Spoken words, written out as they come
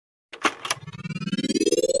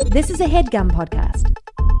This is a HeadGum podcast.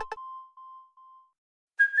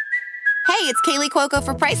 Hey, it's Kaylee Cuoco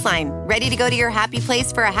for Priceline. Ready to go to your happy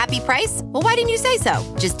place for a happy price? Well, why didn't you say so?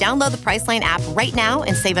 Just download the Priceline app right now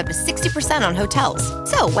and save up to 60% on hotels.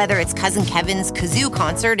 So whether it's Cousin Kevin's Kazoo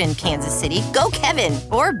Concert in Kansas City, go Kevin,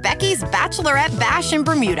 or Becky's Bachelorette Bash in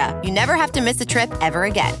Bermuda, you never have to miss a trip ever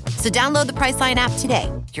again. So download the Priceline app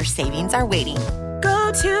today. Your savings are waiting.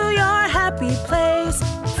 Go to your happy place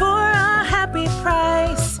for a happy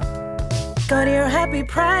price. Go to your happy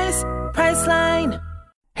price, Priceline.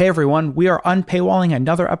 Hey everyone, we are unpaywalling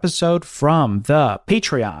another episode from the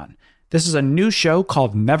Patreon. This is a new show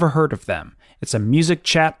called Never Heard of Them. It's a music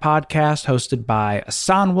chat podcast hosted by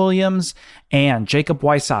Asan Williams and Jacob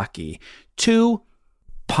Wysocki, two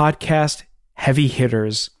podcast heavy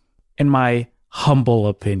hitters in my humble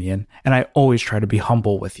opinion, and I always try to be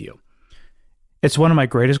humble with you. It's one of my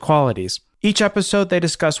greatest qualities. Each episode, they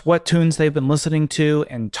discuss what tunes they've been listening to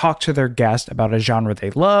and talk to their guest about a genre they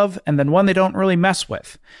love and then one they don't really mess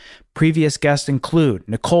with. Previous guests include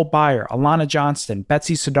Nicole Byer, Alana Johnston,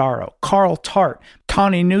 Betsy Sodaro, Carl Tart,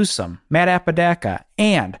 Tawny Newsome, Matt Apodaca,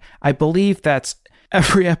 and I believe that's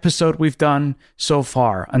every episode we've done so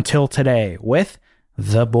far until today with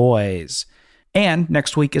The Boys. And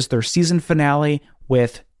next week is their season finale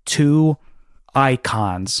with two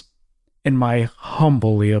icons, in my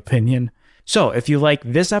humbly opinion. So if you like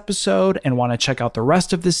this episode and want to check out the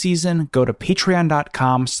rest of the season, go to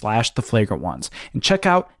patreon.com/theflagrant ones and check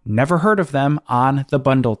out Never Heard of Them on the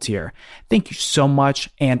bundle tier. Thank you so much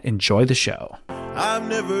and enjoy the show. I've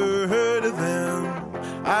never heard of them.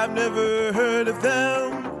 I've never heard of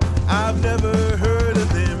them. I've never heard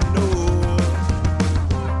of them, no.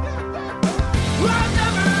 I've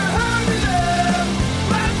never heard of them.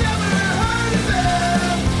 I've never heard of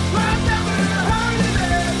them. I've never heard of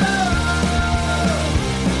them, no.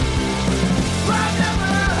 I've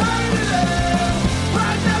never heard of them.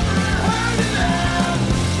 I've never heard of them.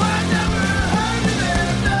 I've never heard of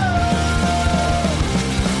them, no.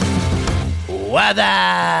 What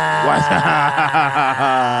up?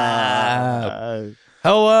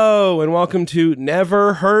 Hello, and welcome to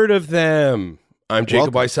Never Heard of Them. I'm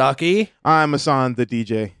Jacob Wysocki. I'm Asan, the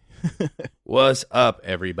DJ. What's up,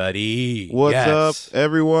 everybody? What's up,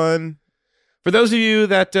 everyone? For those of you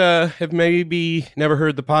that have maybe never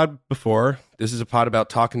heard the pod before, this is a pod about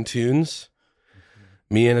talking tunes.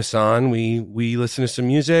 Me and Asan, we listen to some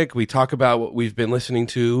music. We talk about what we've been listening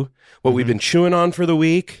to, what we've been chewing on for the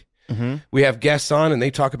week. We have guests on, and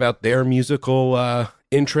they talk about their musical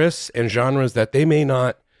interests and genres that they may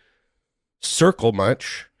not circle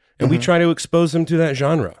much, and we try to expose them to that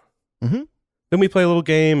genre. Then we play a little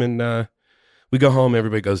game, and we go home.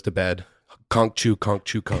 Everybody goes to bed. Conk chew, conk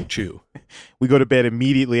chew, conk chew. We go to bed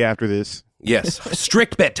immediately after this. Yes,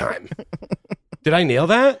 strict bedtime. Did I nail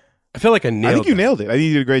that? I feel like I nailed it. I think you nailed it. I think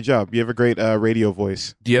you did a great job. You have a great radio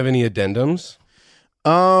voice. Do you have any addendums?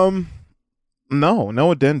 No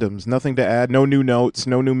addendums. Nothing to add. No new notes.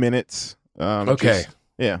 No new minutes. Okay.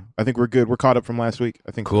 Yeah, I think we're good. We're caught up from last week.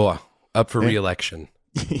 I think. Cool. Up for re-election.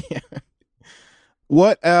 Yeah.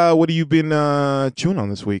 What have you been chewing on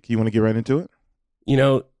this week? You want to get right into it? You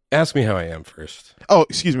know, ask me how I am first. Oh,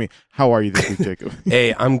 excuse me. How are you this week, Jacob?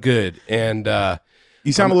 Hey, I'm good. And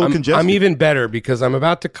you sound a little congested. I'm even better because I'm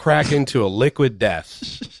about to crack into a liquid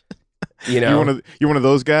death. You know, you're one of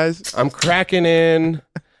those guys? I'm cracking in.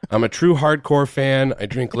 I'm a true hardcore fan. I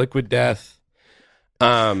drink Liquid Death.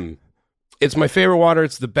 It's my favorite water.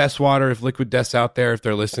 It's the best water. If Liquid Death's out there, if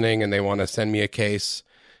they're listening and they want to send me a case,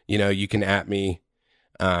 you know, you can at me.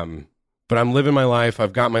 But I'm living my life.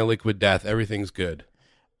 I've got my Liquid Death. Everything's good.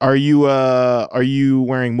 Are you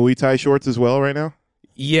wearing Muay Thai shorts as well right now?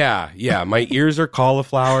 Yeah. My ears are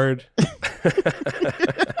cauliflowered.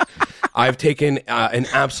 I've taken an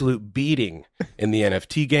absolute beating in the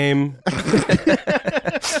NFT game.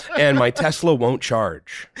 And my Tesla won't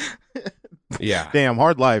charge. Yeah. Damn,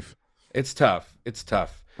 hard life. It's tough.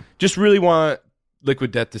 Just really want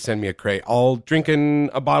Liquid Death to send me a crate. I'll drink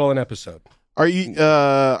in a bottle an episode. Are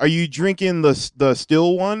you drinking the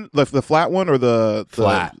still one, the flat one, or the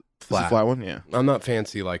flat one? Yeah. I'm not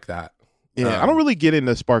fancy like that. Yeah, I don't really get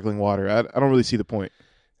into sparkling water. I don't really see the point.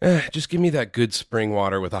 Just give me that good spring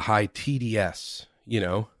water with a high TDS, you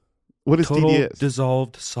know. What is Total TDS?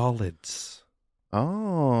 Dissolved solids.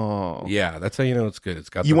 Oh. Yeah, that's how you know it's good. It's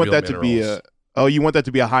got you the want real that minerals. you want that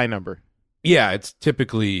to be a high number. Yeah, it's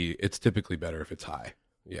typically better if it's high.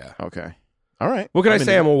 Yeah. Okay. All right. What can I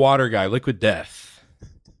say? I'm a water guy, Liquid Death.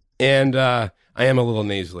 And I am a little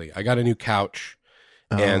nasally. I got a new couch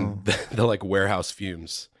and the like warehouse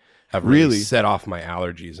fumes have really set off my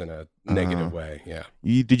allergies in a negative way. Yeah.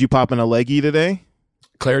 Did you pop in a leggy today?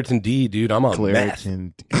 Claritin D, dude. I'm on meth.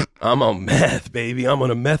 Claritin. I'm on meth, baby. I'm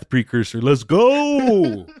on a meth precursor. Let's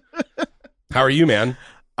go. How are you, man?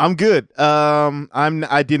 I'm good.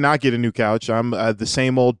 I did not get a new couch. I'm the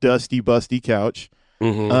same old dusty, busty couch.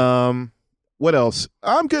 Mm-hmm. What else?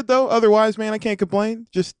 I'm good though. Otherwise, man, I can't complain.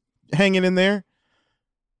 Just hanging in there.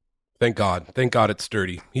 Thank God. Thank God it's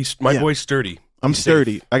sturdy. My boy's sturdy. I'm He's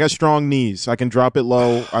sturdy. safe. I got strong knees. I can drop it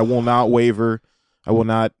low. I will not waver. I will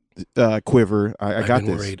not quiver. I got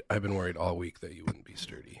this. I've been worried all week that you wouldn't be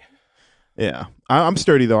sturdy. Yeah, I'm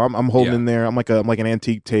sturdy though. I'm holding Yeah. in there. I'm like an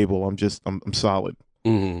antique table. I'm solid.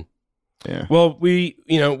 Mm-hmm. Yeah. Well, we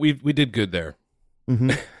did good there.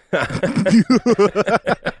 Mm-hmm.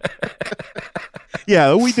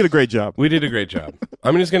 Yeah, we did a great job. We did a great job.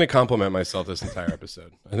 I'm just going to compliment myself this entire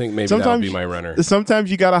episode. I think maybe that'll be my runner. Sometimes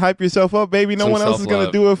you gotta hype yourself up, baby. No Some one else is gonna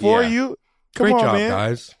self-love. do it for Yeah. you. Come Great on, job, man.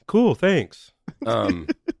 guys. Cool, thanks.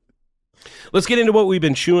 Let's get into what we've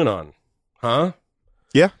been chewing on, huh?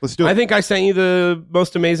 Yeah, let's do it. I think I sent you the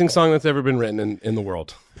most amazing song that's ever been written in the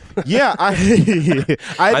world. Yeah, I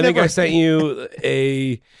think I sent you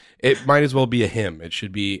it might as well be a hymn. It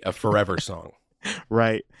should be a forever song.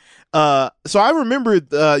 Right. So I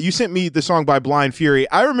remember you sent me the song by Blind Fury.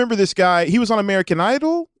 I remember this guy. He was on American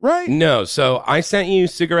Idol, right? No, so I sent you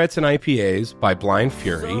Cigarettes and IPAs by Blind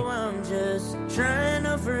Fury. So I'm just trying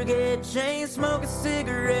to forget chain smoking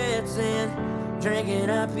cigarettes and drinking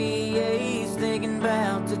IPAs, thinking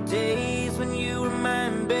about the days when you were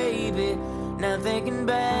mine, baby. Now thinking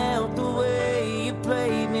about the way you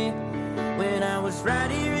played me when I was right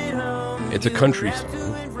here at home. It's a country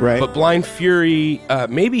song. Right. But Blind Fury,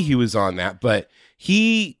 maybe he was on that, but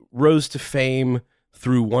he rose to fame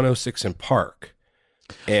through 106 in Park.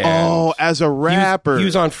 And as a rapper. He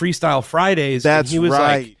was on Freestyle Fridays. That's and he was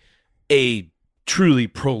right. like a truly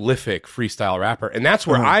prolific freestyle rapper. And that's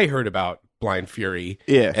where I heard about Blind Fury.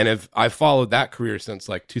 Yeah. And I've followed that career since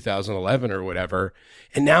like 2011 or whatever.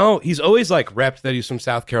 And now he's always like repped that he's from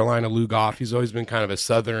South Carolina, Lugoff. He's always been kind of a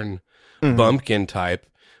Southern bumpkin type.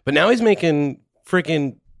 But now he's making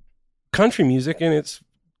freaking country music, and it's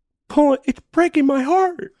breaking my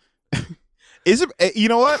heart. Is it? You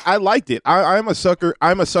know what? I liked it. I'm a sucker.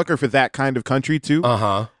 I'm a sucker for that kind of country too.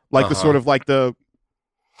 Like the sort of like the,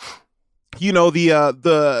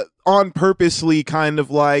 the on purposely kind of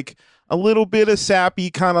like a little bit of sappy,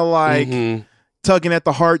 kind of like tugging at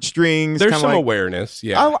the heartstrings. There's kinda some like, awareness.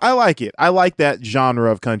 Yeah. I like it. I like that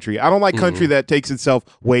genre of country. I don't like country that takes itself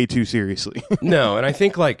way too seriously. No, and I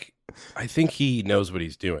think he knows what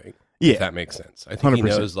he's doing. Yeah. If that makes sense. I think 100%. he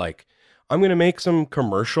knows like, I'm going to make some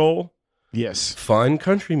commercial, Yes. fun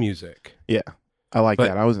country music. Yeah. I like But-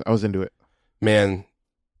 that. I was into it. Man,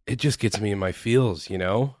 it just gets me in my feels, you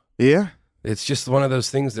know? Yeah. It's just one of those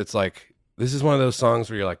things that's like, this is one of those songs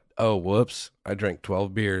where you're like, oh, whoops, I drank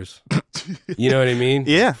 12 beers. You know what I mean?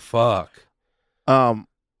 Yeah. Fuck.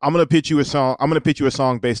 I'm gonna pitch you a song. I'm gonna pitch you a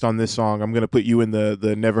song based on this song. I'm gonna put you in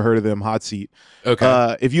the Never Heard of Them hot seat.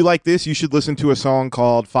 Okay. If you like this, you should listen to a song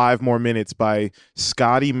called 5 More Minutes by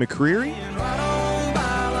Scotty McCreery.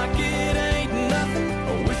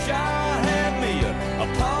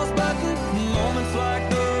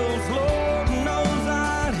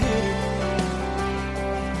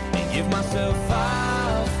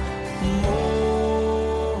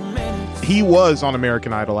 He was on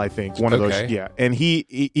American Idol, I think. One of Okay. those, yeah. And he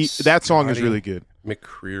that song is Scotty really good.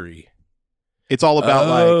 McCreary. It's all about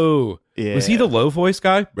like, yeah. Was he the low voice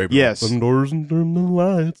guy? Baby, Yes. open doors and turn the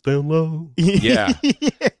lights down low. Yeah.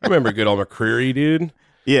 I remember good old McCreary, dude.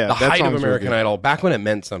 Yeah, The that height of song's really American good. Idol, back when it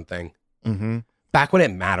meant something. Mm-hmm. Back when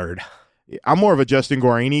it mattered. I'm more of a Justin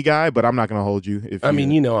Guarini guy, but I'm not going to hold you. If I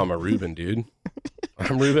mean, you know I'm a Reuben, dude.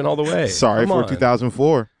 I'm Reuben all the way. sorry Come for on.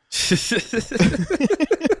 2004.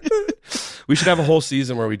 We should have a whole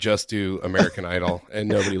season where we just do American Idol and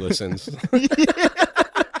nobody listens.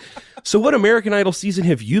 So what American Idol season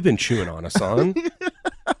have you been chewing on, Hassan?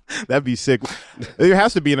 That'd be sick. There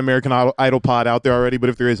has to be an American Idol pod out there already, but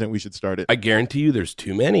if there isn't, we should start it. I guarantee you there's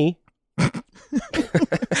too many.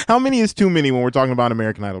 How many is too many when we're talking about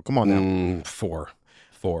American Idol? Come on now.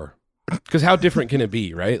 4. Because how different can it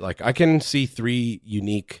be, right? Like I can see 3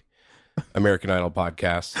 unique American Idol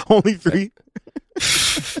podcasts. Only 3?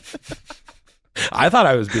 I thought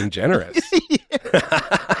I was being generous.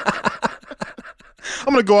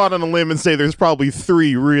 I'm going to go out on a limb and say there's probably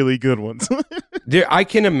 3 really good ones. I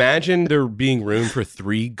can imagine there being room for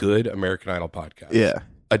 3 good American Idol podcasts. Yeah.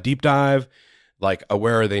 A deep dive, like a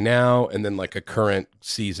Where Are They Now, and then like a current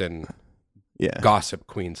season Yeah. Gossip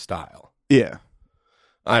Queen style. Yeah.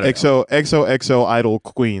 I don't know. XOXO Idol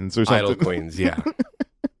Queens or something. Idol Queens, yeah.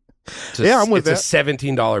 Yeah, I'm with it's that. a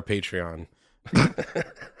 $17 Patreon.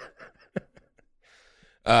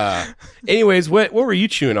 Anyways, what were you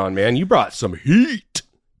chewing on, man? You brought some heat.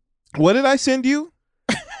 What did I send you?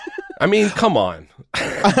 I mean, come on.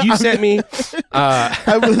 You sent me.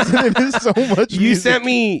 I was listening to so much. You sent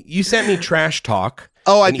me Trash Talk.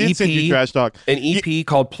 Oh, I did send you Trash Talk. An EP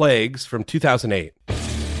called Plagues from 2008.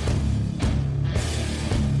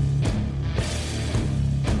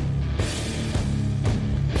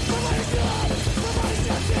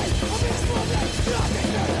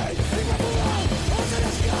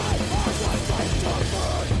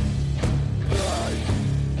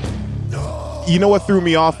 You know what threw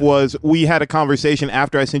me off was we had a conversation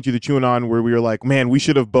after I sent you the Chewing On where we were like, man, we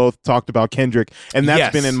should have both talked about Kendrick. And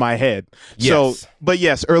that's been in my head. Yes. So, but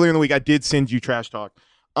yes, earlier in the week, I did send you Trash Talk.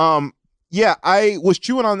 Yeah, I was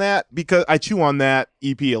chewing on that because I chew on that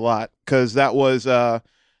EP a lot because that was, I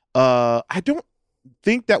don't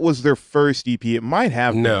think that was their first EP. It might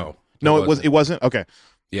have. No, it wasn't. Okay.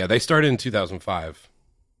 Yeah, they started in 2005.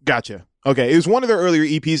 Gotcha. Okay. It was one of their earlier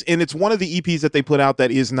EPs, and it's one of the EPs that they put out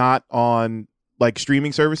that is not on like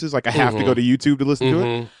streaming services. Like I have to go to YouTube to listen to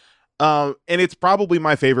it. And it's probably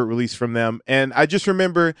my favorite release from them. And I just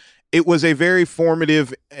remember it was a very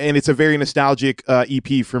formative and it's a very nostalgic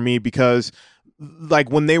EP for me because like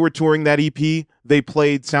when they were touring that EP, they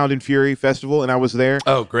played Sound and Fury Festival and I was there.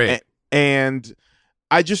 Oh, great. And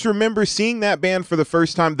I just remember seeing that band for the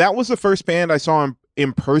first time. That was the first band I saw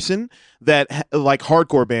in person that like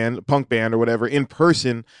hardcore band, punk band or whatever in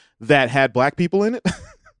person that had black people in it.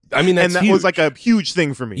 I mean, that's and that huge. was like a huge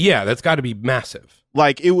thing for me. Yeah, that's got to be massive.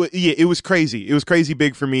 Like it was, it was crazy. It was crazy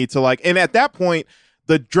big for me to like. And at that point,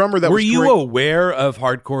 the drummer that were you aware of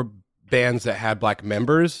hardcore bands that had black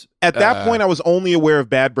members? At that point, I was only aware of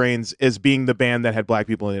Bad Brains as being the band that had black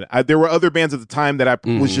people in it. There were other bands at the time that I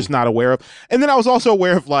was just not aware of. And then I was also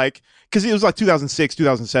aware of like, because it was like 2006,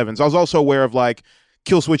 2007. So I was also aware of like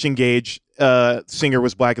Killswitch Engage. Singer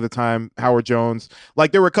was black at the time, Howard Jones.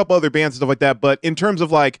 Like there were a couple other bands and stuff like that. But in terms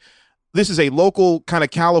of like, this is a local kind of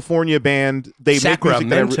California band. They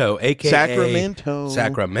Sacramento, make aka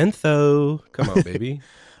Sacramento. Come on, baby.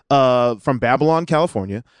 From Babylon,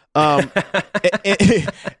 California. And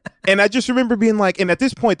I just remember being like, and at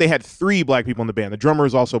this point they had 3 black people in the band. The drummer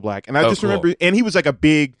is also black. And I just remember, and he was like a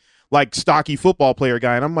big, like stocky football player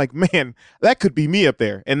guy. And I'm like, man, that could be me up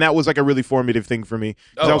there. And that was like a really formative thing for me.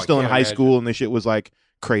 Because I was still in high school and this shit was like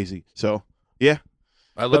crazy. So yeah.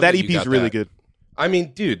 But that EP is really good. I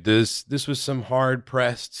mean, dude, this was some hard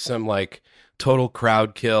pressed, some like total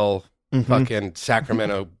crowd kill, fucking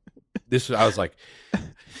Sacramento. I was like,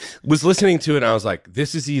 was listening to it and I was like,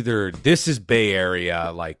 this is Bay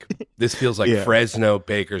Area, like this feels like Fresno,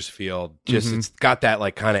 Bakersfield. Just it's got that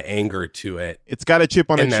like kind of anger to it. It's got a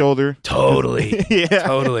chip on its shoulder. Totally.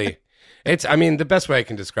 Totally. It's, I mean, the best way I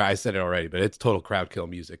can describe, I said it already, but it's total crowd kill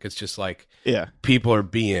music. It's just like people are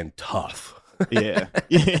being tough. Yeah.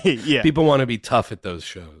 People want to be tough at those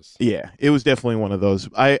shows. Yeah, it was definitely one of those.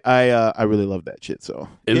 I really love that shit. So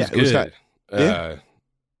it was good.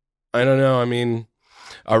 I don't know. I mean,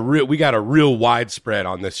 we got a real widespread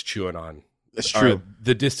on this Chewing On. That's true.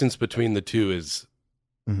 The distance between the two is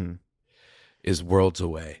worlds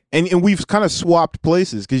away. And we've kind of swapped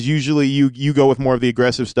places because usually you go with more of the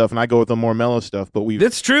aggressive stuff and I go with the more mellow stuff. But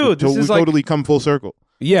that's true. We've totally come full circle.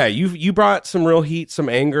 Yeah, you brought some real heat, some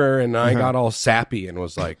anger, and I got all sappy and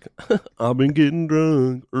was like, I've been getting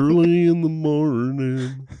drunk early in the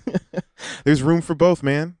morning. There's room for both,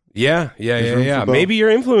 man. Yeah. Maybe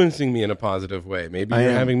you're influencing me in a positive way. Maybe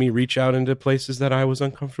you're having me reach out into places that I was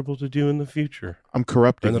uncomfortable to do in the future. I'm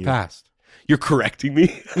corrupting in the past. You're correcting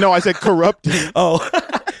me? No, I said corrupting. Oh,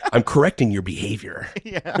 I'm correcting your behavior.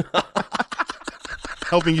 Yeah.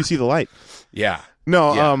 Helping you see the light. Yeah.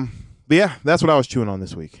 No, yeah, that's what I was chewing on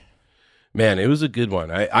this week. Man, it was a good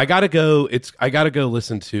one. I gotta go. I gotta go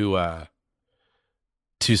listen to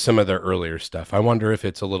some of their earlier stuff. I wonder if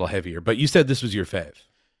it's a little heavier. But you said this was your fave.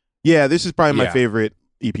 Yeah, this is probably my favorite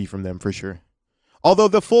EP from them for sure. Although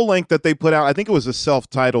the full length that they put out, I think it was a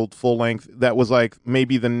self-titled full length that was like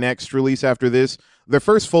maybe the next release after this. Their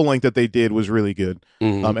first full length that they did was really good.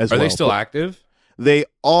 As are they still active? They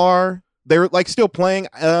are. They're like still playing.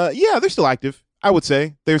 Yeah, they're still active. I would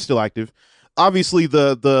say they're still active. Obviously,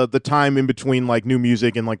 the time in between like new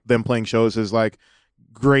music and like them playing shows has like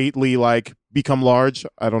greatly like become large.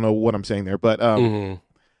 I don't know what I'm saying there, but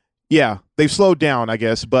yeah, they've slowed down, I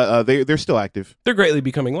guess, but they're still active. They're greatly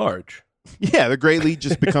becoming large. Yeah, they're greatly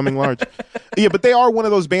just becoming large. Yeah, but they are one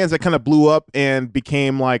of those bands that kind of blew up and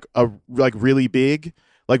became like really big,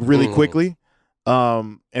 like really quickly.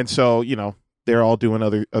 And so they're all doing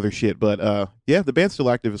other shit, but yeah, the band's still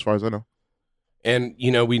active as far as I know. And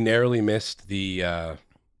we narrowly missed the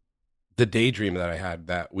daydream that I had,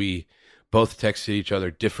 that we both texted each other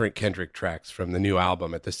different Kendrick tracks from the new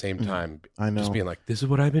album at the same time. I know. Just being like, this is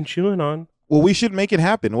what I've been chewing on. Well, we should make it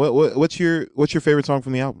happen. What's your favorite song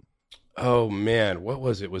from the album? Oh man, what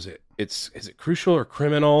was it? Is it Crucial or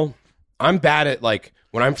Criminal? I'm bad at, like,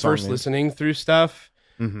 when I'm first listening through stuff,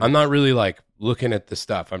 I'm not really like looking at the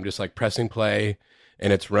stuff. I'm just like pressing play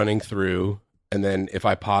and it's running through. And then if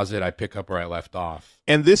I pause it, I pick up where I left off.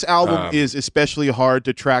 And this album is especially hard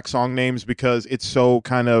to track song names because it's so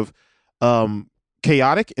kind of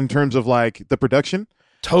chaotic in terms of like the production.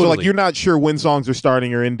 Totally. So like you're not sure when songs are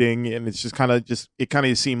starting or ending, and it's just kind of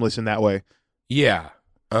is seamless in that way. Yeah.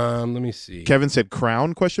 Let me see. Kevin said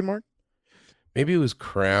Crown ? Maybe it was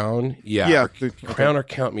Crown. Yeah. Yeah. Crown or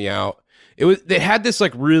Count Me Out. They had this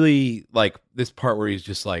like really like this part where he's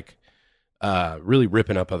just like really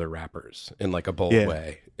ripping up other rappers in like a bold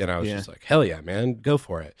way. And I was just like, hell yeah, man, go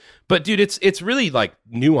for it. But dude, it's really like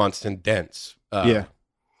nuanced and dense. Where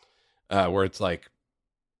it's like,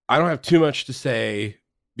 I don't have too much to say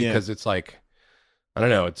because it's like, I don't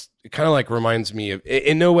know. It kind of like reminds me of,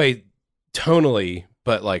 in no way tonally,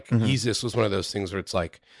 but like Yeezus was one of those things where it's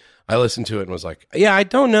like, I listened to it and was like, yeah, I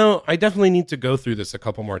don't know. I definitely need to go through this a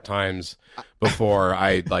couple more times before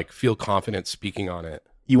I like feel confident speaking on it.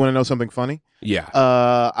 You want to know something funny? Yeah.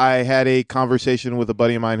 I had a conversation with a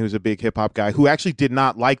buddy of mine who's a big hip hop guy who actually did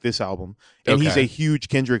not like this album, and he's a huge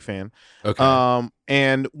Kendrick fan. Okay.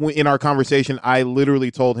 And in our conversation, I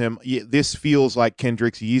literally told him, this feels like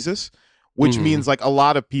Kendrick's Yeezus, which means like a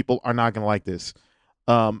lot of people are not going to like this.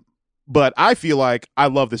 But I feel like I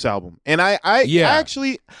love this album, and I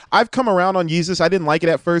I've come around on Yeezus. I didn't like it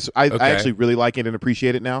at first. I actually really like it and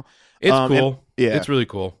appreciate it now. It's cool. Yeah, it's really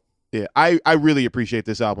cool. Yeah, I really appreciate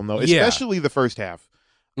this album though, especially the first half.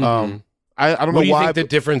 I don't know why. What do you think the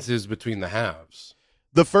difference is between the halves?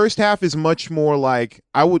 The first half is much more like,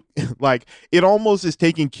 I would like, it almost is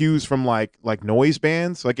taking cues from like noise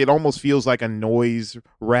bands. Like it almost feels like a noise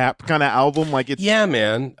rap kind of album. Like it's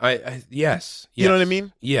man. Yes. You know what I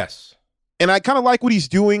mean? Yes. And I kind of like what he's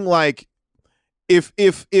doing. Like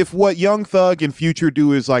if what Young Thug and Future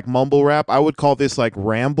do is like mumble rap, I would call this like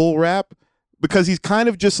ramble rap. Because he's kind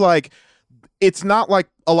of just like, it's not like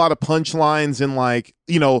a lot of punchlines and like,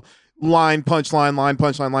 line, punchline, line,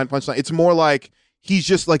 punchline, line, punchline. It's more like he's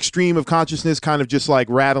just like stream of consciousness kind of just like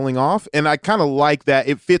rattling off. And I kind of like that.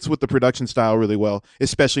 It fits with the production style really well,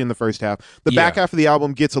 especially in the first half. The back half of the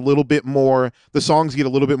album gets a little bit more, the songs get a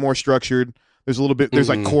little bit more structured. There's a little bit, there's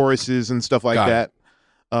like choruses and stuff like that.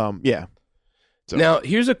 Yeah. So. Now,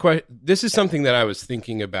 here's a question. This is something that I was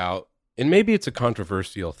thinking about, and maybe it's a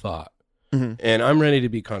controversial thought. And I'm ready to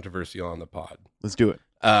be controversial on the pod. Let's do it.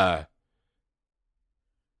 I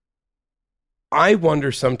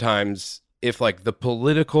wonder sometimes if like the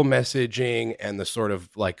political messaging and the sort of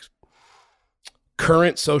like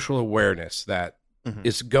current social awareness that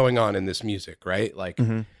is going on in this music, right? Like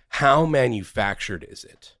how manufactured is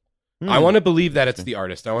it? I want to believe that it's the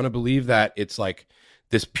artist. I want to believe that it's like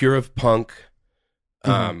this pure of punk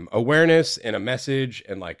awareness and a message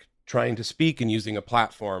and like trying to speak and using a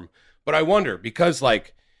platform. But I wonder, because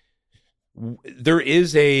like there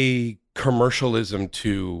is a commercialism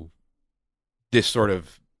to this sort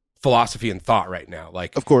of philosophy and thought right now.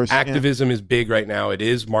 Like, of course, activism is big right now. It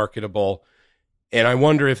is marketable. And I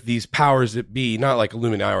wonder if these powers that be, not like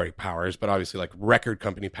Illuminati powers, but obviously like record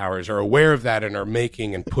company powers, are aware of that and are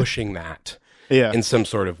making and pushing that in some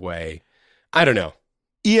sort of way. I don't know.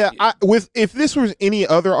 Yeah, if this was any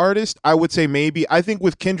other artist, I would say maybe. I think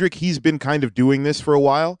with Kendrick, he's been kind of doing this for a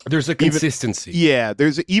while. There's a consistency.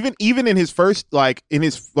 There's even in his first in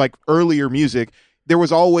his earlier music, there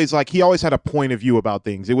was always he always had a point of view about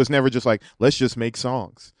things. It was never just like, let's just make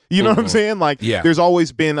songs. You know what I'm saying? There's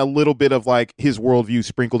always been a little bit of his worldview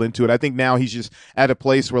sprinkled into it. I think now he's just at a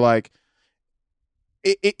place where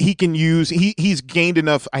he can use he's gained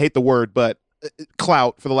enough. I hate the word, but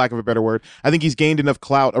clout, for the lack of a better word. I think he's gained enough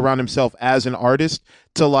clout around himself as an artist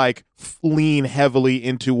to lean heavily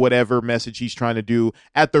into whatever message he's trying to do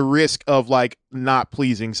at the risk of not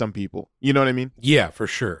pleasing some people. You know what I mean? Yeah, for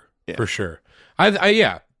sure. Yeah. For sure.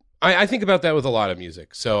 I think about that with a lot of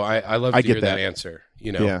music. So I love to hear that answer.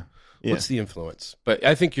 Yeah. What's the influence? But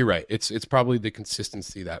I think you're right. It's probably the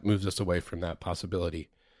consistency that moves us away from that possibility.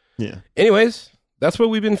 Yeah. Anyways, that's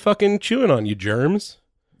what we've been fucking chewing on, you germs.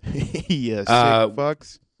 Yes, sick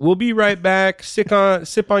fucks. We'll be right back. Sip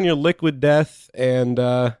on your liquid death, and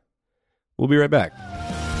we'll be right back.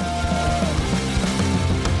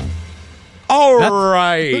 All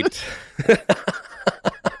right.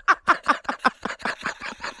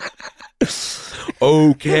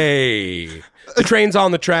 Okay. The train's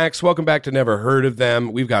on the tracks. Welcome back to Never Heard of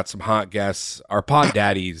Them. We've got some hot guests. Our pod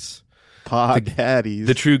daddies. Daddies.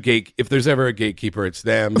 The true gate. If there's ever a gatekeeper, it's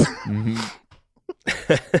them.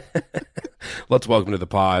 Let's welcome to the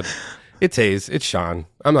pod. It's Hayes. It's Sean.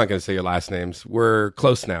 I'm not going to say your last names. We're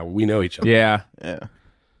close now. We know each other. Yeah.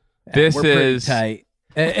 This We're pretty is tight.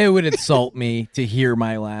 It would insult me to hear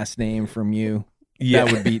my last name from you. Yeah.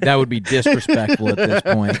 That would be disrespectful at this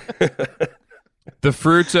point. the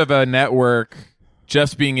fruits of a network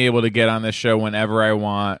just being able to get on this show whenever I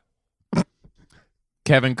want.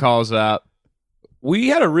 Kevin calls up. We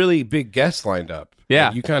had a really big guest lined up.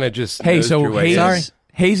 Yeah. You kind of just Hey, nosed so your way in.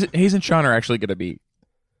 Hayes and Sean are actually going to be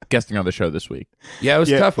guesting on the show this week. Yeah, it was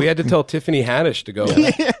tough. We had to tell Tiffany Haddish to go.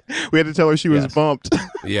 We had to tell her she was bumped.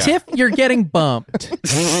 Yeah. Tiff, you're getting bumped.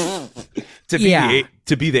 to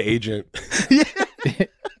be the agent.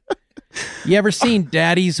 You ever seen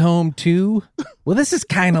Daddy's Home 2? Well, this is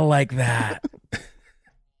kind of like that.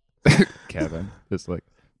 Kevin is like,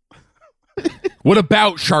 what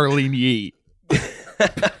about Charlene Yee?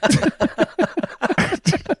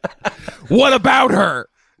 What about her?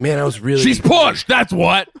 Man, I was really She's pushed. That's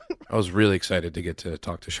what. I was really excited to get to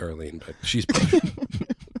talk to Charlene, but she's pushed.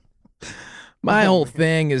 My whole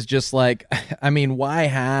thing is just like, I mean, why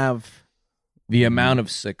have the amount of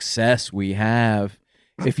success we have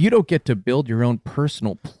if you don't get to build your own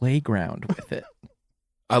personal playground with it?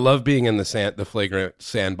 I love being in the flagrant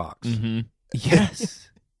sandbox. Mm-hmm. Yes,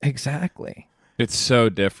 exactly. It's so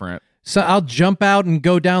different. So I'll jump out and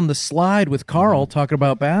go down the slide with Carl talking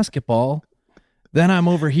about basketball. Then I'm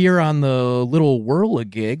over here on the little Whirla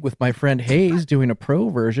gig with my friend Hayes doing a pro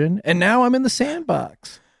version. And now I'm in the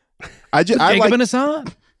sandbox. I Jacob and Hassan.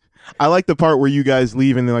 I like the part where you guys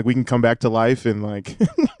leave and then like we can come back to life and like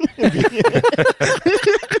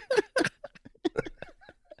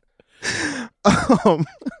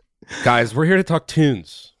Guys, we're here to talk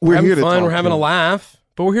tunes. We're having here to fun. talk We're having a tunes. laugh,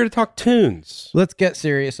 but we're here to talk tunes. Let's get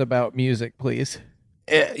serious about music, please.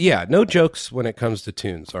 Yeah, no jokes when it comes to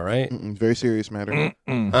tunes. All right. very serious matter.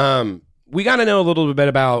 We got to know a little bit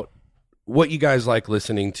about what you guys like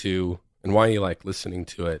listening to and why you like listening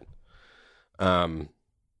to it. And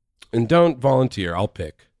don't volunteer. I'll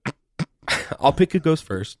pick. I'll pick who goes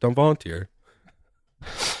first. Don't volunteer.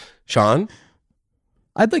 Sean?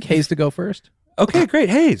 I'd like Hayes to go first. Okay, great.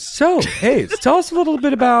 Hayes. So, Hayes, tell us a little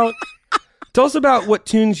bit about what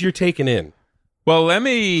tunes you're taking in. Well,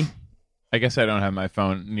 I guess I don't have my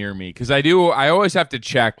phone near me because I always have to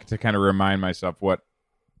check to kind of remind myself what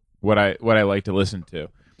I like to listen to.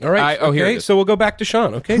 All right. Here Okay, it is. so we'll go back to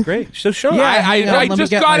Me. Okay, great. So Sean, hang on, I let me just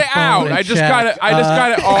get got my it out. phone I and just check.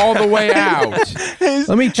 got it all the way out.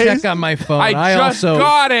 Let me check on my phone. I just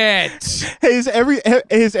got it.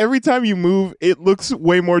 Hayes, every time you move, it looks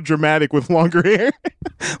way more dramatic with longer hair.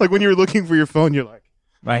 Like when you're looking for your phone, you're like,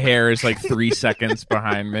 My hair is like 3 seconds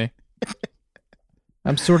behind me.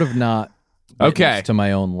 I'm sort of not Okay. witness to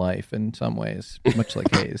my own life in some ways, much like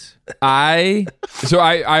Hayes. I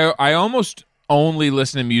almost only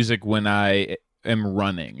listen to music when I am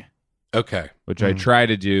running, okay. which I try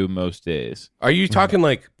to do most days. Are you talking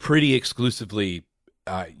like pretty exclusively?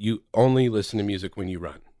 You only listen to music when you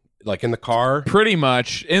run, like in the car. Pretty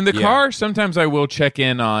much. In the Yeah. car, sometimes I will check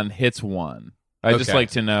in on Hits 1. I just Okay.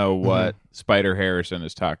 like to know what Spider Harrison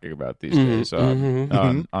is talking about these days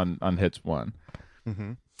on Hits 1.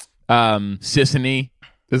 Sissany.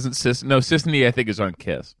 Sissany I think is on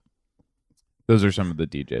Kiss. Those are some of the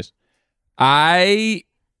DJs. I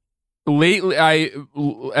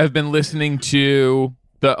have been listening to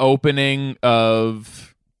the opening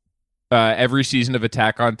of every season of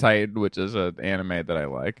Attack on Titan, which is an anime that I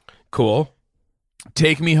like. Cool.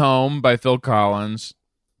 Take Me Home by Phil Collins.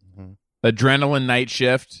 Adrenaline Night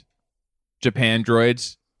Shift. Japan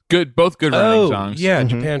Droids. Both good running songs. Yeah,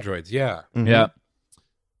 Japan Droids. Yeah.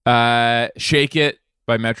 Yeah. Shake It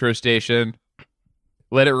by Metro Station.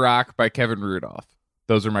 Let It Rock by Kevin Rudolph.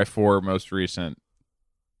 Those are my 4 most recent.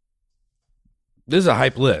 This is a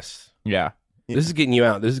hype list. Yeah. This is getting you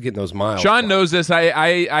out. This is getting those miles. Sean knows this.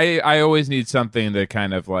 I always need something to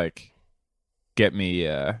kind of like get me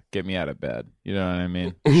out of bed. You know what I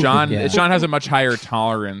mean? Sean Yeah. Sean has a much higher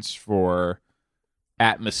tolerance for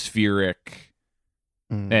atmospheric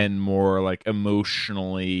and more like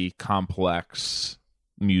emotionally complex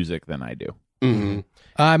music than I do. Mm-hmm.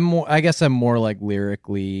 I guess I'm more like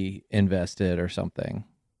lyrically invested or something.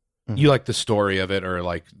 You like the story of it, or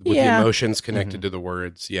like with Yeah. the emotions connected to the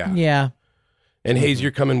words. Yeah. Yeah. And Hayes,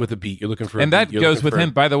 you're coming with a beat. You're looking for, And a that beat. You're goes looking with for-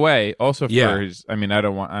 him, by the way, also for Yeah. his, I mean, I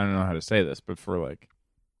don't know how to say this, but for like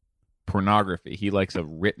pornography, he likes a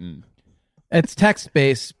written. It's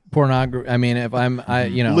text-based pornography. I mean, if I'm,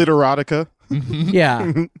 literotica.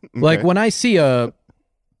 Yeah. Like Okay. when I see an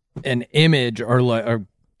image or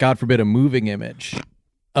God forbid a moving image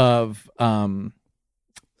of a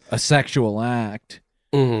sexual act,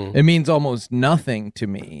 it means almost nothing to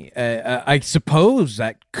me. I suppose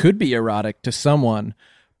that could be erotic to someone,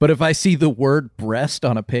 but if I see the word breast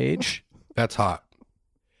on a page, That's hot.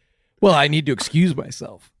 well, I need to excuse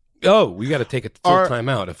myself. Oh, we got to take a full time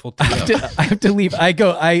out. A full time out. I have to leave. I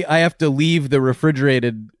have to leave the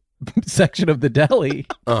refrigerated section of the deli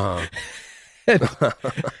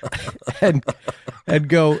and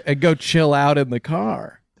go chill out in the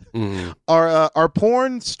car. Are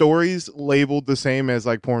porn stories labeled the same as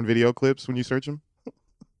like porn video clips when you search them?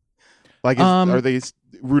 Like, are they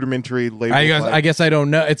rudimentary labels? I guess I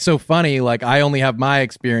don't know. It's so funny. Like, I only have my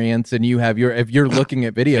experience, and you have your. If you're looking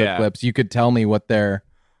at video clips, you could tell me what they're.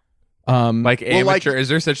 Like amateur. like- Is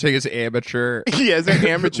there such thing as amateur? Yeah, is there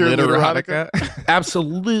amateur literotica?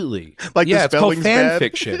 Absolutely. Like the it's called spelling's fan bad?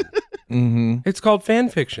 fiction. Mm-hmm. It's called fan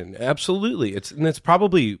fiction. Absolutely. It's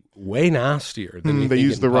probably way nastier than They anything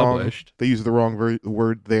use the wrong. published. They use the wrong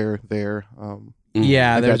word there.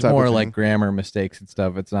 Yeah, Like that there's type of more thing. like grammar mistakes and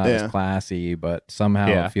stuff. It's not Yeah. as classy, but somehow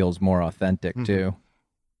Yeah. it feels more authentic too.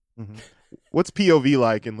 What's POV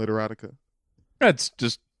like in literotica? It's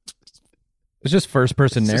just It's just first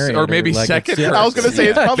person narrator, or maybe like, second. it's- person. I was gonna say,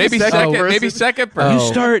 it's probably maybe second person. Maybe second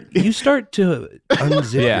Oh. person. You start to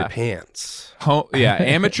unzip Yeah. your pants.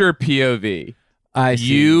 Amateur POV. I see,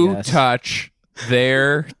 You yes. touch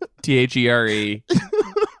their THERE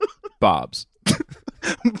bobs.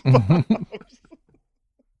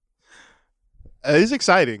 It's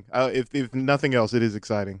exciting. If nothing else, it is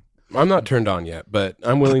exciting. I'm not turned on yet, but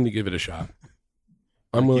I'm willing to give it a shot.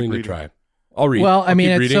 I'm willing to reading. try. I'll read. Well, I I'll mean,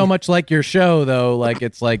 keep it's reading. so much like your show, though. Like,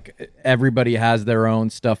 it's like everybody has their own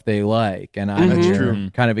stuff they like, and I'm That's here true.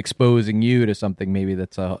 kind of exposing you to something maybe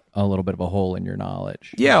that's a little bit of a hole in your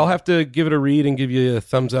knowledge. Yeah, I'll have to give it a read and give you a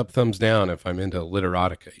thumbs up, thumbs down if I'm into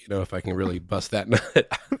literotica. You know, if I can really bust that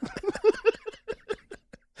nut.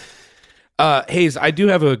 Hayes, I do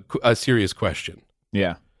have a serious question.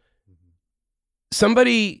 Yeah.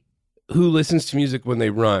 Somebody who listens to music when they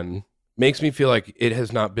run makes me feel like it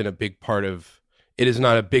has not been a big part of. It is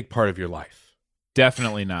not a big part of your life.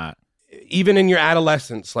 Definitely not. Even in your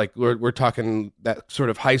adolescence, like we're talking that sort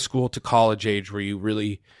of high school to college age where you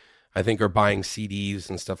really, I think, are buying CDs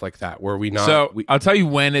and stuff like that. Were we not? So I'll tell you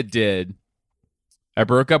when it did. I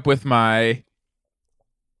broke up with my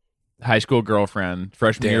high school girlfriend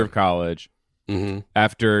freshman year Damn. of college Mhm.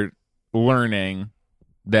 after learning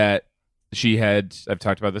that she had, I've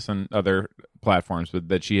talked about this on other platforms, but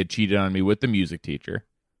that she had cheated on me with the music teacher.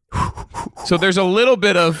 So there's a little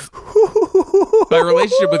bit of my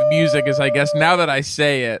relationship with music is, I guess, now that I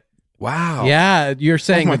say it, Wow. Yeah, you're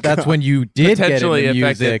saying my that's when you did get Potentially into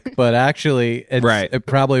affected. music, but actually, Right. it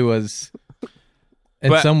probably was in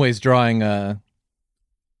But- some ways drawing a.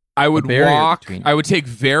 I would barrier walk. between you. I would take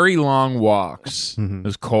very long walks. Mhm. It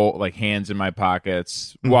was cold, like hands in my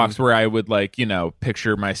pockets. Walks where I would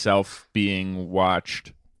picture myself being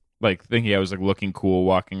watched, like thinking I was like looking cool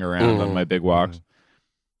walking around on my big walks.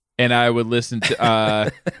 And I would listen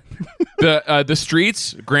to the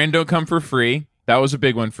Streets. Grand Don't Come for Free. That was a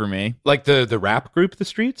big one for me. Like the rap group, The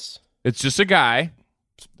Streets? It's just a guy.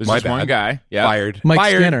 There's My just one bad. guy. Yeah. Fired. Mike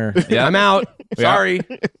Fired. Skinner. Yeah. I'm out. Yeah. Sorry.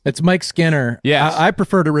 It's Mike Skinner. Yes. I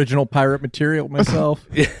preferred original pirate material myself.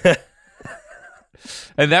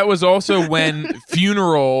 And that was also when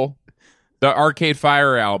Funeral, the Arcade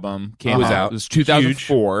Fire album, came Was out. out. It was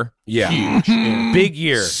 2004. Yeah. Huge. Yeah. Big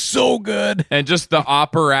year. So good. And just the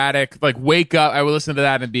operatic, like Wake Up, I would listen to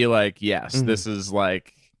that and be like, yes, this is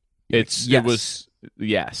like, it Yes. was,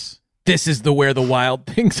 yes. This is the Where the Wild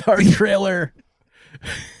Things Are trailer.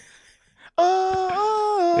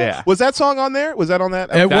 Yeah. Was that song on there? Was that on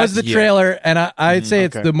that? It was the yeah. trailer, and I'd say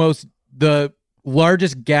it's okay. the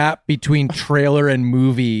largest gap between trailer and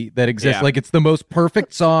movie that exists. Yeah. Like, it's the most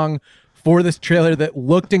perfect song for this trailer that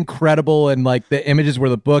looked incredible, and like the images were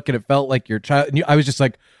the book, and it felt like your child. And I was just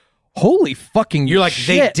like, holy fucking! You're like,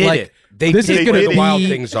 shit. they did Like, it. They this did is where gonna the be wild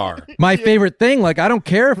things are. my favorite thing. Like, I don't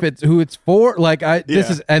care if it's who it's for. Like, this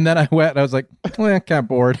Yeah. is, and then I went and I was like, kind of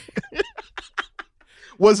bored.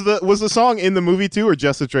 Was the song in the movie too, or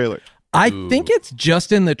just the trailer? I think it's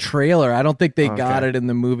just in the trailer. I don't think they got Okay. it in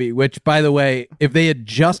the movie, which, by the way, if they had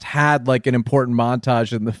just had like an important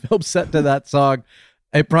montage in the film set to that song,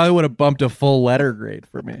 it probably would have bumped a full letter grade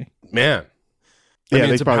for me. Man. Yeah, I mean,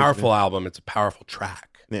 they it's a probably powerful album. It's a powerful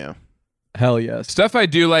track. Yeah. Hell yes. Stuff I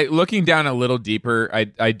do like, looking down a little deeper,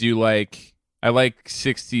 I do like, I like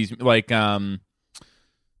 60s, like,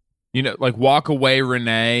 like Walk Away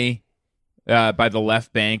Renee, by the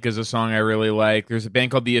Left Bank is a song I really like. There's a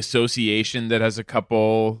band called The Association that has a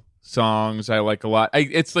couple songs I like a lot.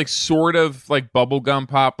 It's like sort of like bubblegum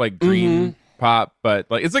pop, like dream pop, but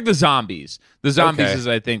like it's like the Zombies. The Zombies is,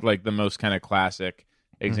 I think, like the most kind of classic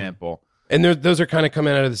example. And those are kind of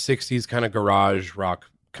coming out of the 60s, kind of garage rock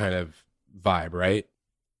kind of vibe, right?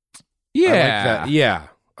 Yeah. I like that. Yeah.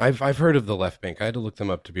 I've heard of the Left Bank. I had to look them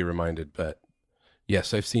up to be reminded, but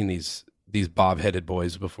yes, I've seen these bob-headed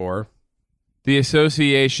boys before. The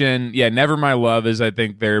Association, Never My Love is, I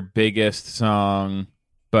think, their biggest song,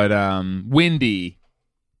 but Windy,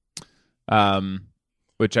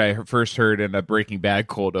 which I first heard in a Breaking Bad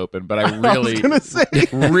cold open, but I really,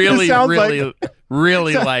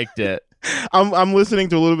 really liked it. I'm listening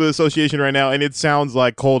to a little bit of Association right now, and it sounds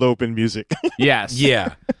like cold open music. Yes.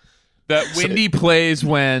 Yeah. That Windy plays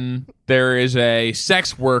when there is a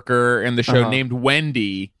sex worker in the show named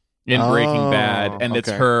Wendy in Breaking Bad, and it's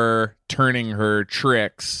her turning her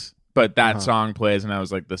tricks. But that song plays, and I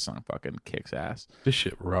was like, "This song fucking kicks ass." This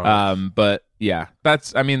shit rocks. But yeah,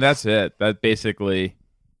 that's it. That basically,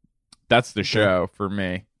 that's the show for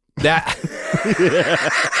me. That.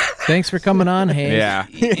 Thanks for coming on, Hayes.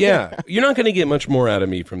 Yeah. You're not going to get much more out of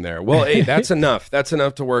me from there. Well, hey, that's enough. That's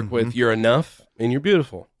enough to work with. You're enough, and you're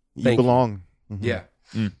beautiful. You belong. Yeah.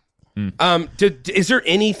 Is there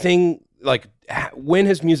anything like when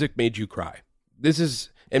has music made you cry? This is,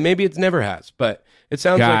 and maybe it never has, but it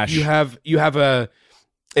sounds like you have a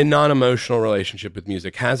non-emotional relationship with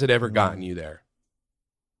music. Has it ever gotten you there?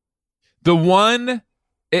 The one,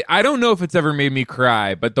 I don't know if it's ever made me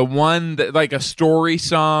cry, but the one that, like a story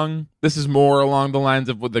song. This is more along the lines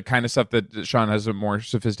of the kind of stuff that Sean has a more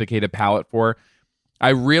sophisticated palette for. I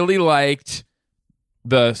really liked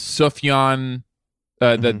the Sufjan,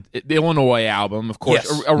 the Illinois album, of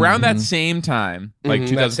course, around that same time, like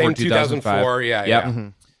 2004, 2005. Yeah.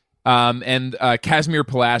 And Casimir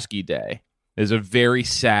Pulaski Day is a very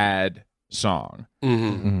sad song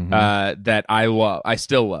that I love. I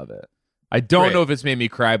still love it. I don't know if it's made me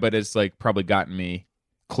cry, but it's like probably gotten me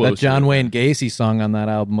close. That John Wayne Gacy song on that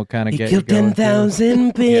album will kind of get you Killed going.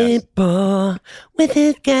 10,000 people with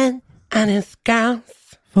his gun and his guns.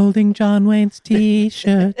 Folding John Wayne's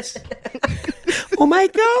t-shirts. Oh my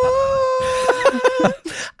God!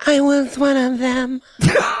 I was one of them.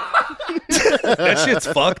 That shit's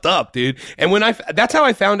fucked up, dude. And that's how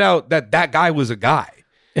I found out that guy was a guy.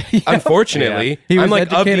 Unfortunately, he was I'm like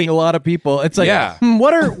educating a lot of people. It's like,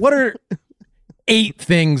 what are 8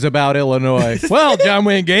 things about Illinois? Well, John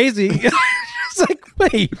Wayne Gacy. It's like,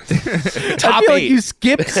 wait, Top I feel 8. like you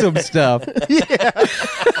skipped some stuff.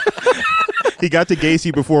 He got to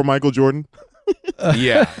Gacy before Michael Jordan.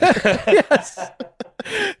 Yes.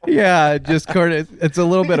 Yeah, just it's a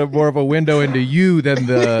little bit of more of a window into you than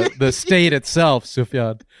the state itself,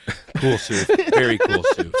 Sufjan. Cool, Suf. Very cool,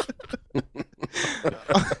 Suf.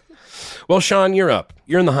 Well, Sean, you're up.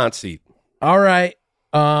 You're in the hot seat. All right.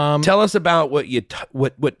 Tell us about what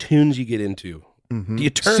what tunes you get into. Do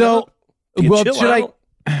you turn up? Do you chill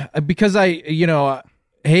out? Because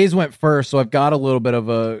Hayes went first, so I've got a little bit of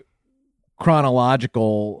a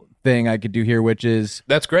chronological thing I could do here, which is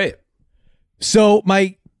that's great. So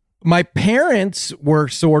my parents were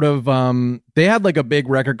sort of they had like a big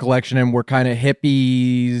record collection and were kind of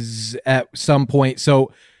hippies at some point.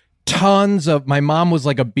 So tons of my mom was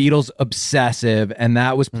like a Beatles obsessive, and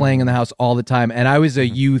that was playing in the house all the time. And I was a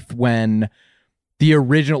youth when the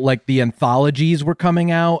original, like the anthologies were coming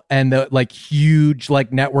out, and the like huge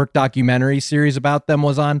like network documentary series about them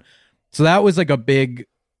was on. So that was like a big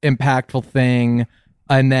impactful thing.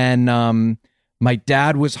 And then my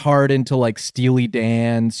dad was hard into like Steely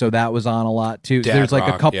Dan, so that was on a lot too. So there's like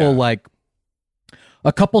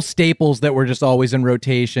a couple staples that were just always in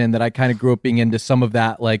rotation that I kind of grew up being into some of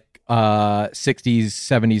that like 60s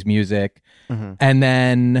 70s music. And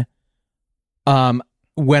then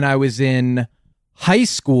when I was in high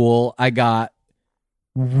school, I got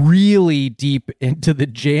really deep into the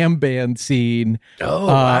jam band scene.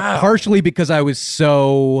 Wow. Partially because I was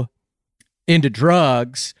so into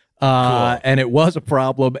drugs, and it was a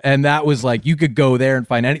problem. And that was like, you could go there and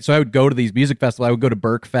find any. So I would go to these music festivals. I would go to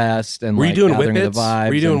Berkfest and were you doing Gathering of Whippets? the Vibes.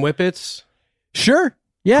 Were you doing Whippets? Sure.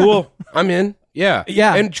 Yeah. Cool. I'm in. Yeah.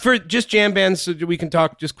 Yeah. And for just jam bands, so we can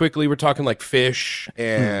talk just quickly. We're talking like Fish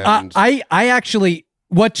and I actually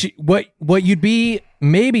what you'd be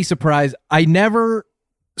maybe surprised. I never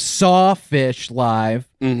saw Fish live.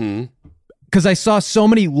 Because I saw so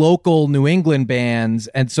many local New England bands,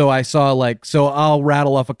 and so I saw so I'll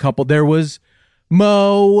rattle off a couple. There was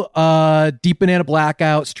Mo, Deep Banana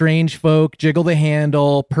Blackout, Strange Folk, Jiggle the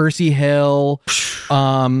Handle, Percy Hill,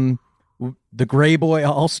 the Gray Boy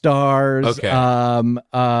All Stars. Okay.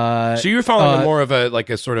 So you were following more of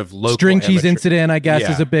a sort of local String Cheese amateur. Incident, I guess,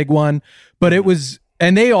 is a big one. But it was,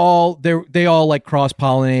 and they all like cross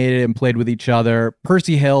pollinated and played with each other.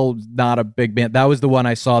 Percy Hill, not a big band. That was the one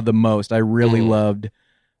I saw the most. I really loved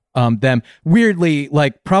them. Weirdly,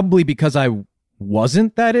 like probably because I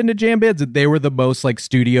wasn't that into jam bands, they were the most like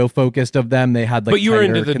studio focused of them. They had like, but you were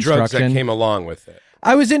into the drugs that construction. came along with it.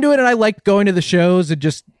 I was into it, and I liked going to the shows and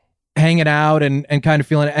just hanging out and kind of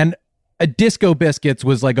feeling it. And Disco Biscuits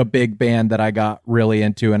was like a big band that I got really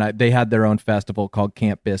into, and they had their own festival called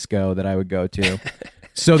Camp Bisco that I would go to.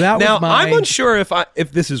 So that Now, was my... I'm unsure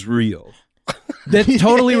if this is real. That's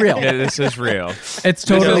totally real. Yeah, this is real. It's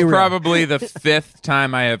totally this is real. probably the fifth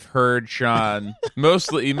time I have heard Sean. He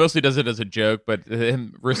mostly does it as a joke, but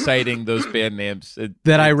him reciting those band names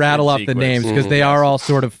that I rattle off the sequence. names because they are all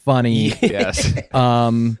sort of funny. Yes.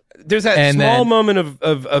 There's that And small then- moment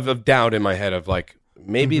of doubt in my head of like,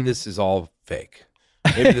 maybe this is all fake.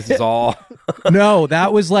 Maybe this is all. No,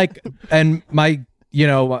 that was like, and my,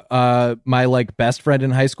 my like best friend in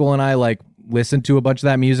high school and I like listened to a bunch of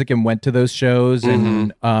that music and went to those shows,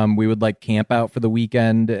 and we would like camp out for the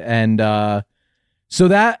weekend, and so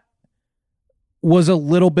that was a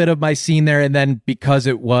little bit of my scene there. And then because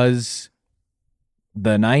it was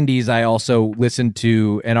the 90s, I also listened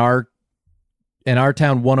to in our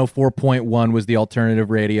town 104.1 was the alternative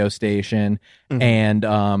radio station, and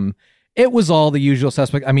it was all the usual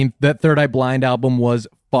suspect. I mean, that Third Eye Blind album was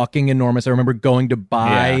fucking enormous. I remember going to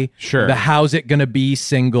buy the How's It Gonna Be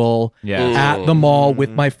single at the mall with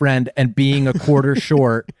my friend and being a quarter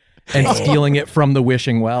short and stealing it from the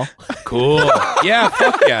wishing well. Cool. Yeah,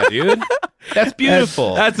 fuck yeah, dude. That's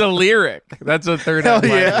beautiful. That's a lyric. That's a Third Eye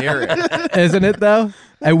Blind lyric. Isn't it though?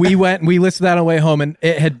 And we went and we listened to that on the way home, and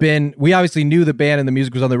it had been, we obviously knew the band and the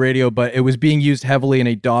music was on the radio, but it was being used heavily in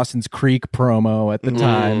a Dawson's Creek promo at the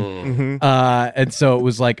time. And so it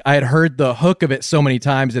was like, I had heard the hook of it so many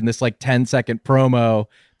times in this like 10-second promo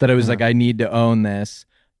that I was like, I need to own this.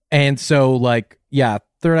 And so like, yeah,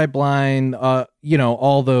 Third Eye Blind,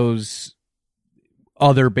 all those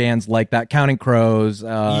other bands like that, Counting Crows,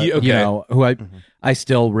 who I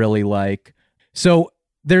still really like. So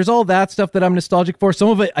there's all that stuff that I'm nostalgic for. Some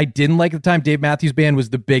of it I didn't like at the time. Dave Matthews Band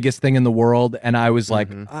was the biggest thing in the world, and I was like,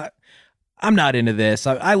 I'm not into this.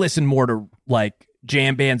 I listen more to like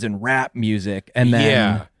jam bands and rap music. And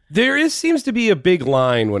then there seems to be a big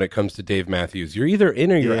line when it comes to Dave Matthews. You're either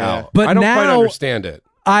in or you're out. But I don't quite now, understand it.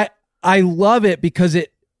 I love it because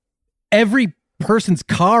every person's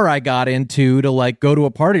car I got into to like go to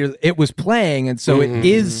a party, it was playing, and so it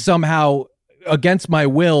is somehow against my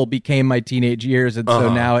will became my teenage years, and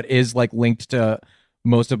so now it is like linked to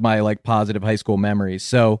most of my like positive high school memories.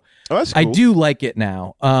 So that's cool. I do like it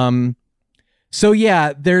now. So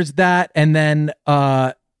yeah, there's that, and then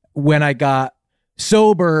when I got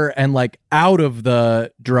sober and like out of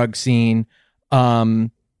the drug scene,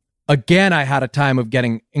 again, I had a time of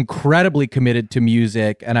getting incredibly committed to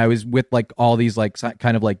music, and I was with like all these like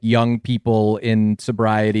kind of like young people in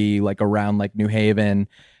sobriety, like around like New Haven.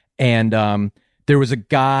 And there was a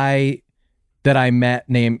guy that I met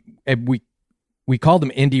named, we called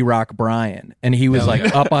him Indie Rock Brian, and he was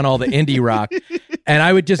up on all the indie rock, and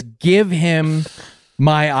I would just give him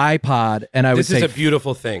my iPod, and I would say, this is a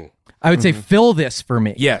beautiful thing. I would say, fill this for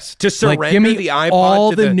me. Yes, to surrender like, give me the iPod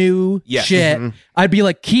all to the new shit. I'd be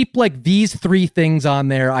like, keep like these 3 things on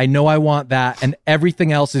there. I know I want that, and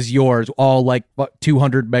everything else is yours. All like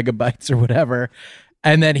 200 megabytes or whatever.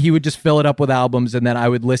 And then he would just fill it up with albums, and then I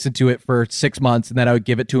would listen to it for 6 months, and then I would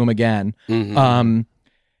give it to him again. And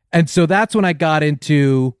so that's when I got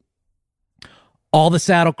into all the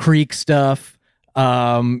Saddle Creek stuff,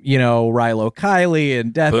 Rilo Kiley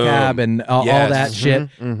and Death Cab and all that shit.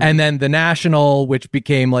 And then the National, which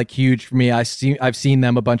became like huge for me. I've seen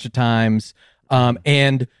them a bunch of times.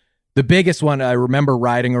 And the biggest one, I remember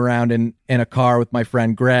riding around in a car with my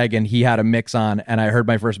friend Greg, and he had a mix on, and I heard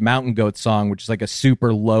my first Mountain Goat song, which is like a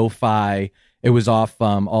super lo-fi. It was off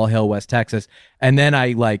All Hail West Texas. And then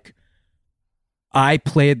I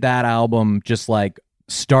played that album just like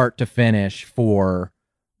start to finish for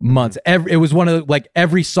months. It was one of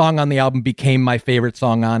every song on the album became my favorite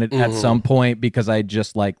song on it at some point, because I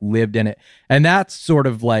just like lived in it. And that's sort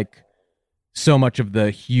of like so much of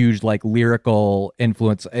the huge like lyrical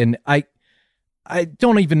influence. And I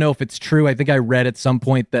don't even know if it's true. I think I read at some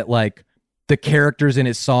point that like the characters in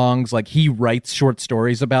his songs, like he writes short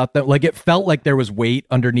stories about them. Like it felt like there was weight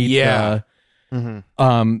underneath the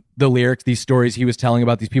lyrics, these stories he was telling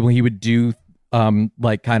about these people. He would do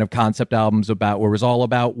like kind of concept albums about where it was all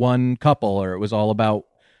about one couple, or it was all about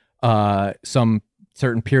some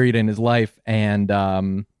certain period in his life, and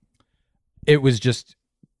it was just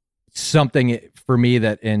something for me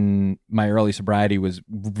that in my early sobriety was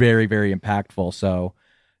very, very impactful. So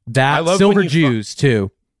that Silver Jews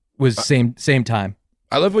too was same time.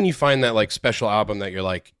 I love when you find that like special album that you're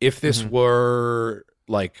like, if this were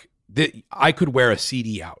like, I could wear a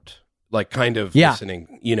CD out, like kind of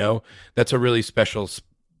listening, you know, that's a really special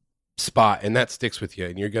spot, and that sticks with you,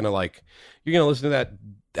 and you're gonna listen to that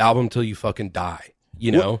album till you fucking die,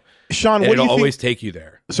 you know. Sean, and it'll always take you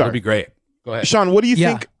there. Sorry, it'll be great. Go ahead, Sean. What do you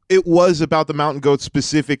think it was about the Mountain Goats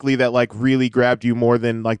specifically that like really grabbed you more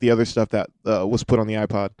than like the other stuff that was put on the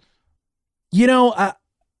iPod? You know,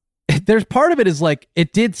 there's part of it is like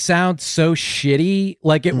it did sound so shitty,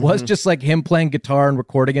 like it was just like him playing guitar and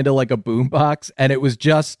recording into like a boombox, and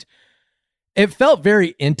it felt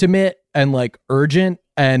very intimate and like urgent,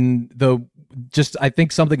 and I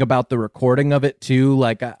think something about the recording of it too,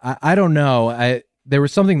 like I don't know, there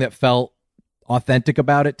was something that felt authentic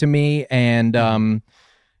about it to me, and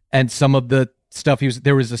some of the stuff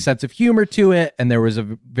there was a sense of humor to it, and there was a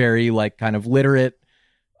very like kind of literate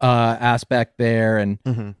aspect there,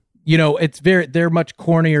 and you know, they're much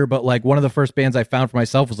cornier, but like one of the first bands I found for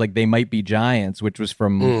myself was like They Might Be Giants, which was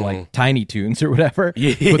from like Tiny Toons or whatever.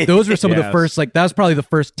 But those were some of the first, like that was probably the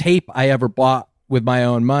first tape I ever bought with my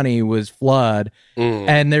own money was Flood.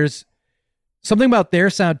 And there's something about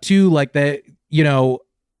their sound too, like that, you know,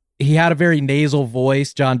 he had a very nasal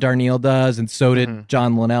voice, John Darnielle does, and so did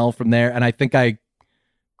John Linnell from there. And I think I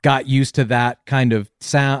got used to that kind of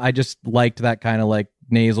sound. I just liked that kind of like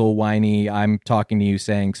nasal, whiny, I'm talking to you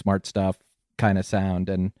saying smart stuff kind of sound.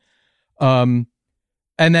 And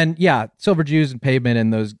then Silver Jews and Pavement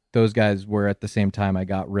and those guys were at the same time I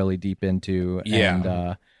got really deep into.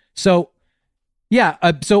 And so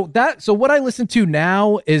what I listen to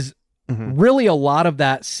now is really a lot of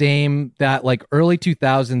that like early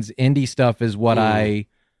 2000s indie stuff is what I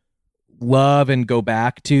love and go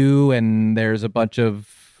back to, and there's a bunch of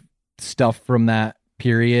stuff from that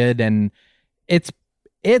period, and it's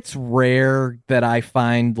rare that I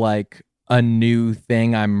find like a new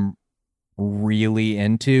thing I'm really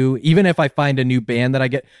into. Even if I find a new band that I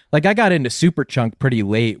get, like I got into Superchunk pretty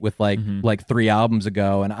late with like 3 albums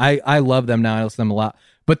ago, and I love them now. I listen to them a lot,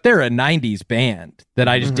 but they're a 90s band that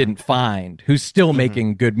I just didn't find who's still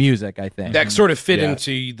making good music, I think. That sort of fit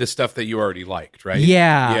into the stuff that you already liked, right?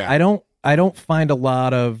 Yeah. I don't find a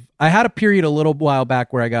lot of, I had a period a little while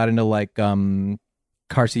back where I got into like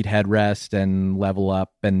Car Seat Headrest and Level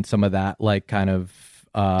Up and some of that like kind of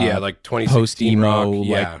like 2016 post emo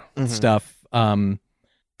rock, like stuff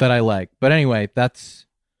that I like. But anyway,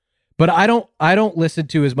 but I don't listen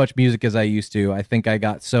to as much music as I used to. I think I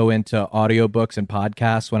got so into audiobooks and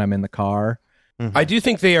podcasts when I'm in the car. I do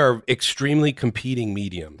think they are extremely competing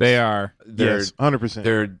mediums. They are. Yes,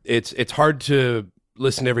 100%. It's hard to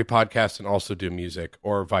listen to every podcast and also do music,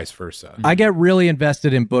 or vice versa. I get really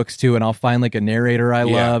invested in books too, and I'll find like a narrator I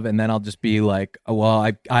love, and then I'll just be like,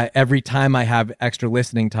 well, I every time I have extra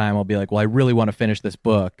listening time, I'll be like, well, I really want to finish this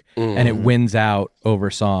book, and it wins out over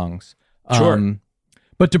songs. Sure.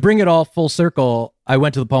 But to bring it all full circle, I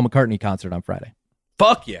went to the Paul McCartney concert on Friday.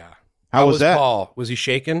 Fuck yeah. How was that? Paul? Was he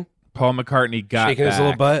shaking? Paul McCartney got shaking back. His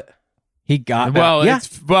little butt? He got well, back.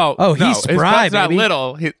 He's spry, it's not baby.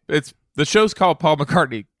 little. It's the show's called Paul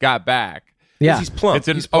McCartney Got Back. Yeah. He's plump. It's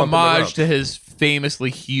an He's plump in the homage rump. to his famously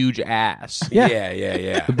huge ass.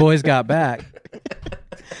 Yeah. The boys got back.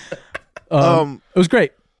 It was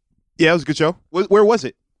great. Yeah, it was a good show. Where was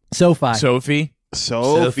it? SoFi.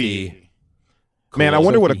 Sophie. Man, I Cool.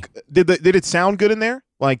 wonder Sophie. did it sound good in there?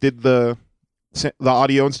 Like, did the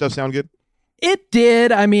audio and stuff sound good? It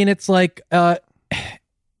did. I mean, it's like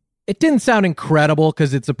it didn't sound incredible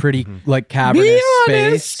because it's a pretty like cavernous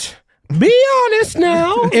space. Be honest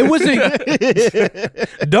now. It was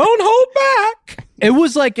Don't hold back. It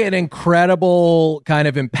was like an incredible kind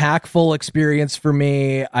of impactful experience for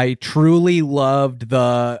me. I truly loved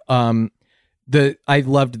the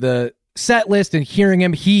set list and hearing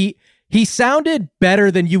him. He sounded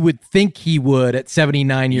better than you would think he would at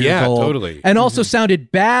 79 years old. Yeah, totally. And also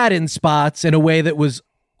sounded bad in spots in a way that was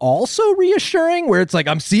also reassuring, where it's like,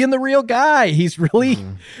 I'm seeing the real guy. He's really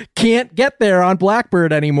can't get there on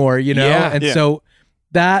Blackbird anymore, you know? Yeah. And so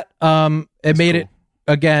that it made it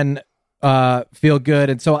again feel good.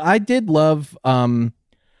 And so I did love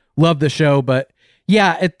the show, but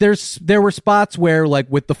yeah, there were spots where like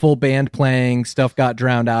with the full band playing, stuff got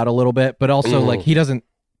drowned out a little bit, but also like he doesn't,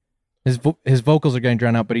 his vocals are getting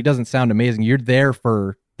drowned out, but he doesn't sound amazing. You're there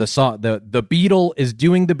for the song. The Beatle is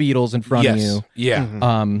doing the Beatles in front of you.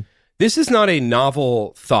 Yeah. This is not a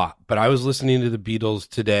novel thought, but I was listening to the Beatles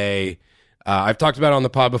today I've talked about it on the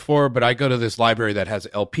pod before, but I go to this library that has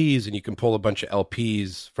LPs, and you can pull a bunch of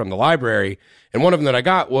LPs from the library. And one of them that I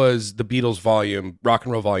got was the Beatles Rock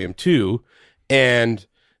and Roll Volume 2. And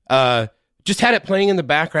just had it playing in the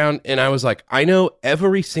background, and I was like, I know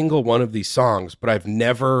every single one of these songs, but I've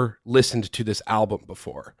never listened to this album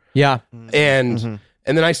before. Yeah. And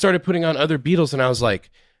then I started putting on other Beatles, and I was like,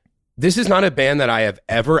 this is not a band that I have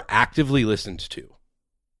ever actively listened to.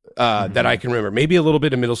 That I can remember. Maybe a little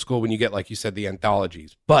bit in middle school when you get, like you said, the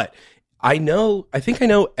anthologies. But I think I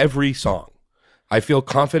know every song. I feel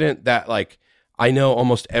confident that, like, I know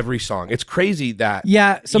almost every song. It's crazy that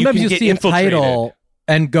sometimes you see a title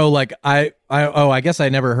and go like, I guess I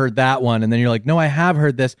never heard that one. And then you're like, no, I have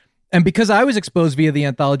heard this. And because I was exposed via the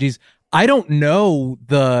anthologies, I don't know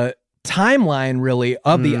the timeline really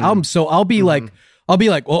of the album. So I'll be like,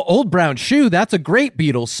 well, Old Brown Shoe, that's a great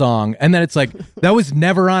Beatles song. And then it's like, that was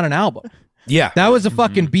never on an album. Yeah. That was a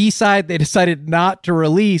fucking B-side they decided not to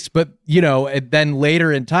release. But, and then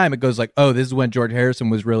later in time, it goes like, oh, this is when George Harrison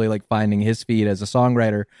was really like finding his feet as a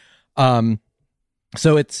songwriter.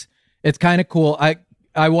 So it's kind of cool.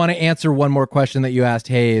 I want to answer one more question that you asked,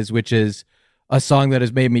 Hayes, which is a song that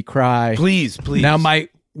has made me cry. Please. Now, my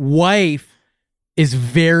wife is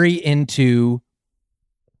very into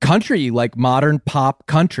country, like modern pop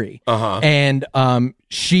country. And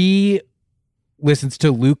she listens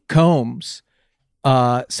to Luke Combs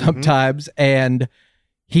sometimes, and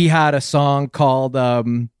he had a song called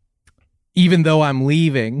Even Though I'm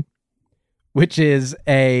Leaving, which is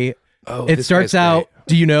it starts out,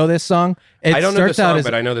 do you know this song? I don't know the song,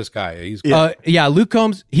 but I know this guy. He's good. Luke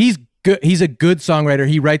Combs, he's good. He's a good songwriter.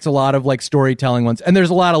 He writes a lot of like storytelling ones, and there's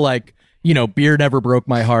a lot of like, Beer Never Broke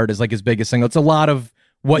My Heart is like his biggest single. It's a lot of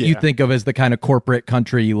what you think of as the kind of corporate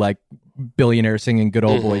country, like billionaire singing good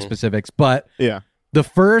old boy specifics. But the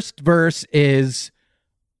first verse is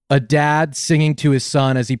a dad singing to his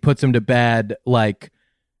son as he puts him to bed, like,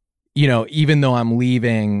 even though I'm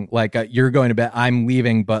leaving, like, you're going to bed, I'm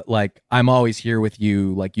leaving, but like, I'm always here with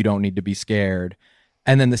you. Like, you don't need to be scared.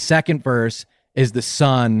 And then the second verse is the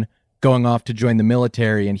son going off to join the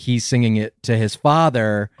military, and he's singing it to his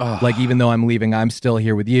father, like, even though I'm leaving, I'm still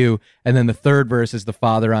here with you. And then the third verse is the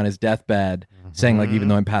father on his deathbed saying, like, even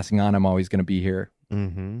though I'm passing on, I'm always going to be here.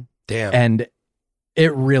 Damn. And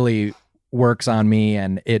it really works on me,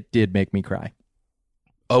 and it did make me cry.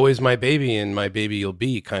 Always my baby and my baby you'll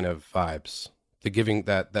be kind of vibes. The giving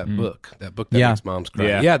that book that makes moms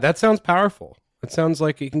cry. Yeah, that sounds powerful. It sounds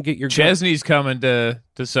like you can get your Chesney's coming to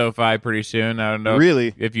SoFi pretty soon. I don't know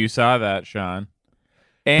if you saw that, Sean.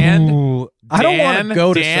 And I don't want to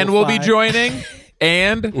go to Dan SoFi. will be joining,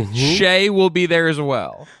 and Shay will be there as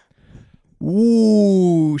well.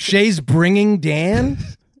 Ooh, Shay's bringing Dan?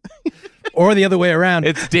 Or the other way around.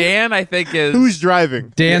 It's Dan, I think, is... Who's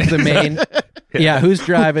driving? Dan's the main... Yeah, who's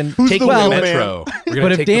driving? Who's the Metro?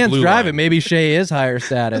 But if Dan's driving, maybe Shay is higher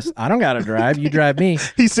status. I don't got to drive. You drive me.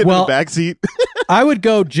 He's sitting in the back seat. I would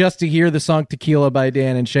go just to hear the song Tequila by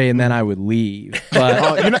Dan and Shay, and then I would leave.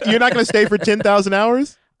 But you're not going to stay for 10,000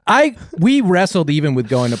 hours? We wrestled even with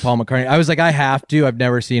going to Paul McCartney. I was like, I have to. I've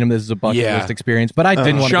never seen him. This is a bucket list experience. But I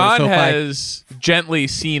didn't want to go. Sean has gently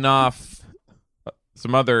seen off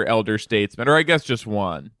some other elder statesmen, or I guess just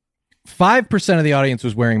one. 5% of the audience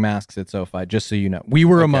was wearing masks at SoFi, just so you know. We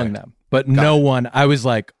were among them, but no one. I was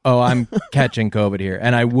like, oh, I'm catching COVID here,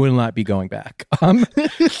 and I will not be going back. But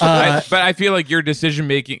I feel like your decision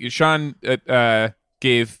making, Sean got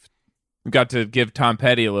to give Tom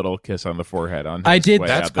Petty a little kiss on the forehead. I did.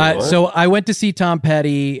 So I went to see Tom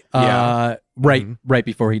Petty right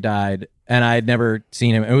before he died, and I had never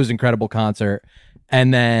seen him. It was an incredible concert,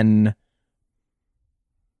 and then.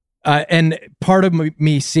 And part of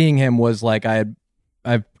me seeing him was like I've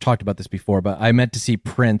talked about this before, but I meant to see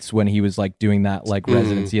Prince when he was like doing that like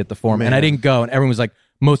residency at the Forum, and I didn't go. And everyone was like,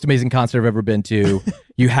 "Most amazing concert I've ever been to.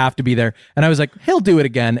 You have to be there." And I was like, "He'll do it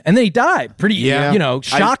again." And then he died,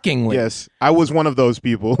 shockingly. Yes, I was one of those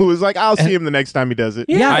people who was like, "I'll see him the next time he does it."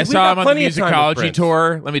 Yeah, I saw him on the Musicology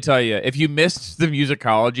tour. Let me tell you, if you missed the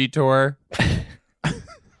Musicology tour,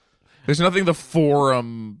 there's nothing the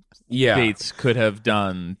Forum. Dates could have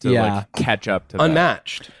done to like catch up to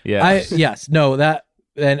unmatched. That.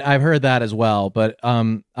 And I've heard that as well, but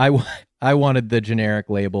I wanted the generic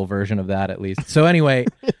label version of that at least. So anyway,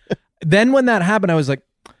 then when that happened, I was like,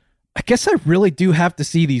 I guess I really do have to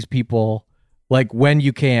see these people like when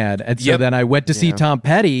you can. And so then I went to see Tom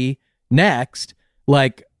Petty next,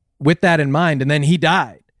 like with that in mind, and then he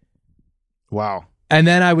died. Wow. And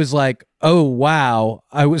then I was like, oh wow,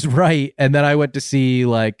 I was right. And then I went to see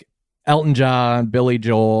like Elton John, Billy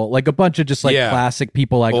Joel, like a bunch of just like classic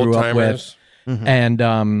people I grew up with.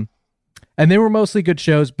 And And they were mostly good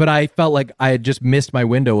shows, but I felt like I had just missed my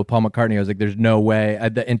window with Paul McCartney. I was like, there's no way.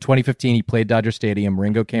 In 2015, he played Dodger Stadium.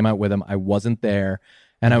 Ringo came out with him. I wasn't there.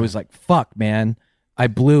 And I was like, fuck, man. I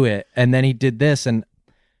blew it. And then he did this, and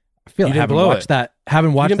I feel like I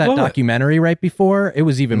haven't watched that documentary right before. It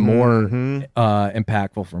was even more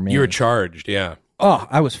impactful for me. You were charged, yeah. Oh,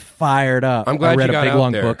 I was fired up. I'm glad I read you got a big out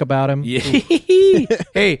long there. book about him. Yeah.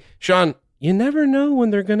 Hey, Sean, you never know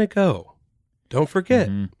when they're gonna go. Don't forget.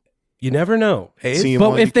 You never know. Hey, See 'em But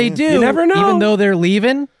while if you they can. do, You never know. even though they're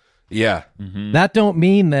leaving, yeah. that don't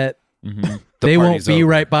mean that they won't party's be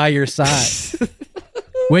over. right by your side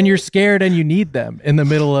when you're scared and you need them in the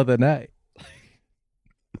middle of the night.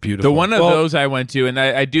 Beautiful. The one of those I went to, and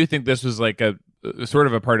I do think this was like a sort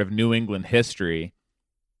of a part of New England history,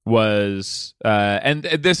 was and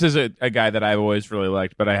this is a guy that I've always really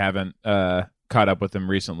liked, but I haven't caught up with him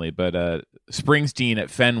recently. But Springsteen at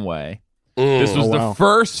Fenway. This was the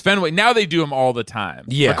first Fenway. Now they do them all the time.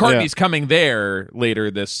 Yeah. McCartney's coming there later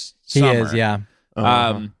this summer. He is, yeah.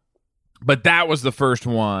 But that was the first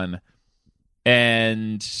one,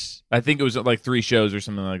 and I think it was like 3 shows or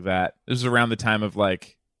something like that. This was around the time of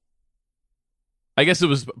like, I guess it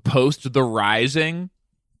was post The Rising,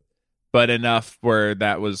 but enough where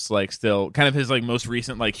that was like still kind of his like most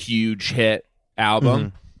recent like huge hit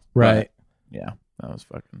album. Right. But, yeah,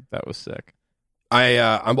 that was sick.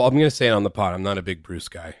 I'm going to say it on the pod. I'm not a big Bruce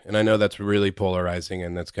guy, and I know that's really polarizing,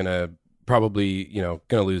 and that's going to probably, going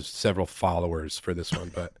to lose several followers for this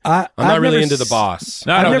one. But I'm not really into the boss.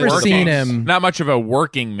 Not I've a never working- seen him. Not much of a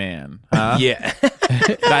working man. Huh? Yeah,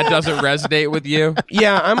 That doesn't resonate with you.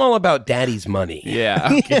 yeah. I'm all about daddy's money. Yeah.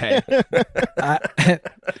 Okay.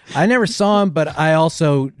 I never saw him, but I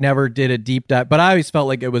also never did a deep dive. But I always felt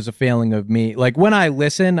like it was a failing of me. Like when I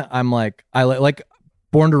listen, I'm like, like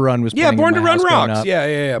Born to Run was Yeah, playing Born in to my Run house growing rocks. up.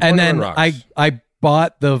 Yeah. Born And to then Run rocks. I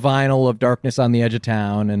bought the vinyl of Darkness on the Edge of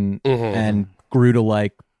Town and grew to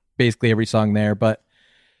like basically every song there. But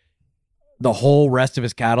the whole rest of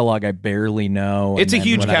his catalog, I barely know. It's a then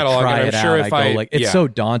huge when I catalog, try and I'm it sure out, if I I- go, like, it's yeah. so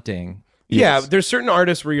daunting. Yeah, Yes. there's certain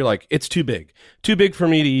artists where you're like, it's too big for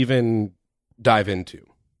me to even dive into,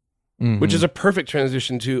 which is a perfect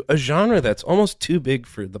transition to a genre that's almost too big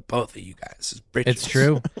for the both of you guys. It's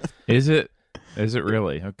true. Is it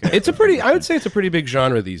really? Okay. It's a pretty, I would say it's a pretty big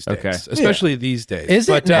genre these days, Okay. especially these days. Is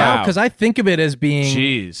it But, now? wow. Because I think of it as being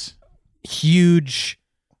Jeez. huge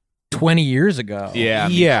 20 years ago. Yeah.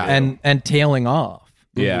 me Yeah. too. And tailing off.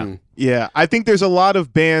 yeah. Mhm. Yeah, I think there's a lot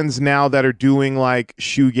of bands now that are doing like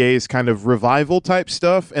shoegaze kind of revival type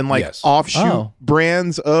stuff and like Yes. offshoot Oh.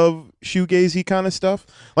 brands of shoegazy kind of stuff.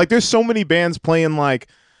 Like there's so many bands playing like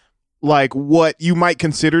what you might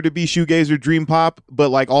consider to be shoegaze or dream pop, but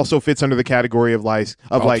like also fits under the category of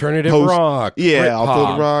Alternative post, rock, yeah, Britpop.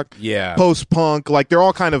 alternative rock, Yeah. post punk. Like they're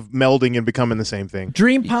all kind of melding and becoming the same thing.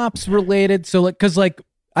 Dream pop's related. So, like, because, like,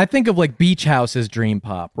 I think of like Beach House as dream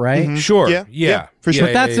pop, right? Mhm. Sure. Yeah, Yeah. for sure.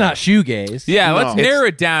 But that's not shoegaze. Yeah, No. let's narrow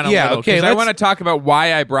it down a Yeah, little. okay, Because I let's- want to talk about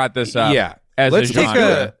why I brought this up. Yeah. As let's a take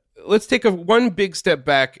genre. let's take a one big step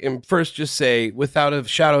back and first just say, without a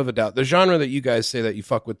shadow of a doubt, the genre that you guys say that you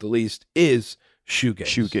fuck with the least is shoegaze.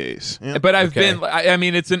 Shoegaze. Yeah. But I've Okay. been. I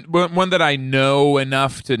mean, it's one that I know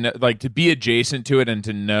enough to know, like to be adjacent to it and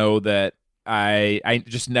to know that I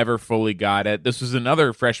just never fully got it. This was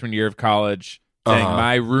another freshman year of college thing. Uh-huh.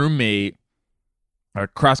 My roommate, a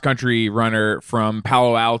cross country runner from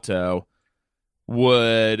Palo Alto,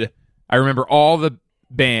 I remember all the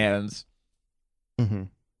bands. Mhm.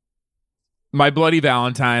 My Bloody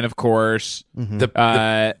Valentine, of course. Mhm.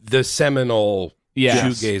 The seminal Yes.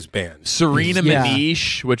 shoegaze band. Serena Yeah.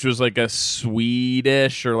 Maniche, which was like a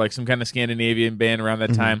Swedish or like some kind of Scandinavian band around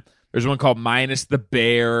that time. There's one called Minus the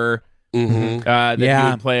Bear Mm-hmm. that he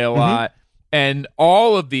Yeah. would play a lot. And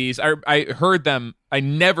all of these, I heard them. I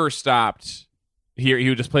never stopped. He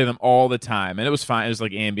would just play them all the time, and it was fine. It was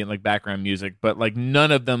like ambient, like background music, but like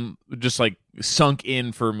none of them just like sunk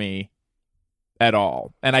in for me at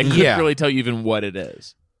all. And I couldn't Yeah. really tell you even what it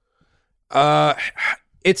is.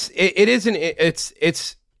 It's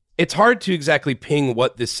hard to exactly ping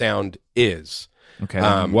what this sound is. Okay,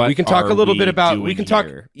 We can talk a little bit about. We can talk.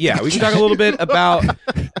 Yeah, we can talk a little bit about.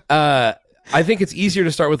 I think it's easier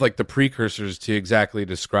to start with like the precursors to exactly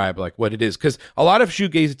describe like what it is, because a lot of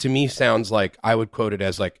shoegaze to me sounds like I would quote it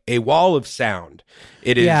as like a wall of sound.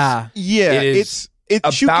 It is. Yeah. Yeah, It is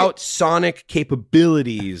it's about sonic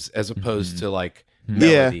capabilities as opposed to like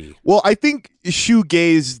melody. Yeah. Well, I think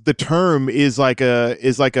shoegaze, the term is like a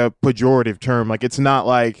pejorative term. Like it's not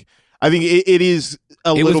like I think it is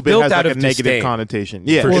was little bit built has out like a of negative disdain. connotation.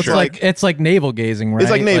 Yeah, For Well, sure. it's like navel gazing, right? It's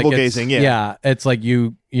like navel it's- gazing, yeah. Yeah, it's like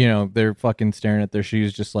you know, they're fucking staring at their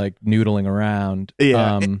shoes, just like noodling around.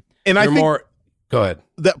 Yeah. And I They're think more. Go ahead.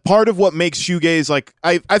 that part of what makes shoegaze like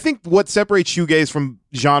I think what separates shoegaze from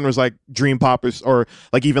genres like dream pop or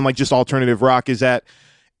like even like just alternative rock is that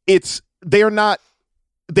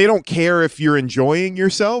they don't care if you're enjoying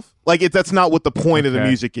yourself. Like that's not what the point of the Okay.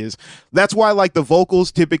 music is. That's why like the vocals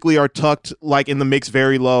typically are tucked like in the mix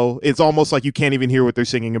very low. It's almost like you can't even hear what they're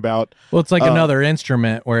singing about. Well, it's like another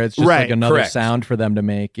instrument where it's just right, like another correct. sound for them to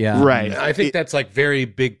make. Yeah, Right. I think that's like very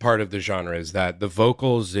big part of the genre is that the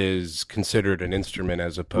vocals is considered an instrument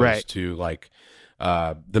as opposed Right. to like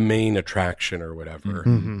the main attraction or whatever.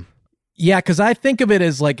 Mm-hmm. Yeah, because I think of it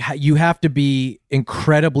as like you have to be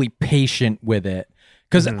incredibly patient with it.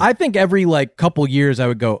 Because I think every like couple years I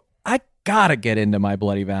would go, I gotta get into My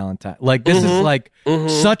Bloody Valentine. Like this is like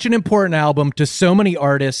such an important album to so many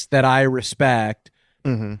artists that I respect.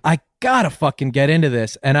 I gotta fucking get into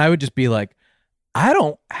this. And I would just be like, I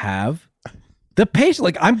don't have the patience.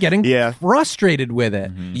 Like I'm getting frustrated with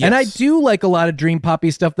it. And I do like a lot of dream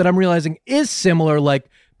poppy stuff that I'm realizing is similar. Like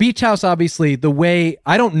Beach House, obviously, the way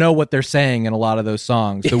I don't know what they're saying in a lot of those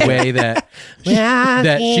songs, the way that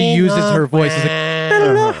that she uses her voice is like,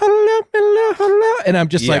 hello, hello, hello, hello. And I'm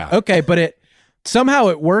just like, okay, but it somehow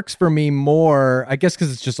it works for me more, I guess,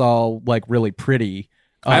 because it's just all like really pretty.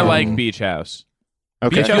 I like Beach House.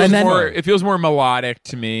 Okay. Beach House And is then- more, it feels more melodic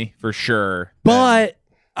to me for sure. But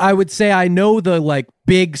I would say I know the like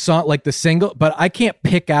big song, like the single, but I can't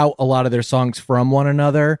pick out a lot of their songs from one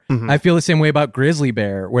another. I feel the same way about Grizzly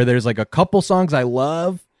Bear, where there's like a couple songs I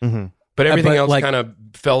love. But everything But, else like, kind of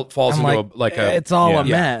falls I'm into like, a it's all a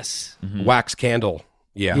yeah. mess. wax candle.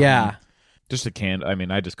 Yeah. Yeah. Just a candle. I mean,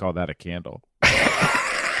 I just call that a candle.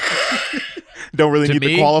 Don't really To need me,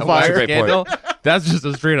 the a qualifier. wax great point. candle, that's just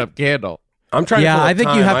a straight up candle. I'm trying to Yeah, fill up I think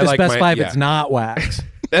you time. have I to like my- specify if yeah. it's not wax.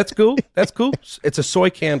 That's cool. That's cool. It's a soy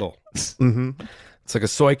candle. Mm-hmm. It's like a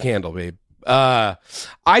soy candle, babe.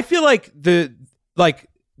 I feel like the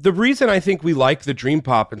reason I think we like the dream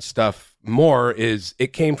pop and stuff more is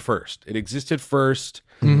it came first. It existed first.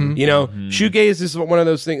 You know, shoegaze is one of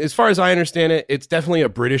those things. As far as I understand it, it's definitely a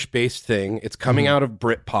British-based thing. It's coming out of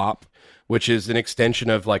Britpop, which is an extension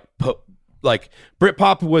of like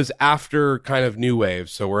Britpop was after kind of new wave.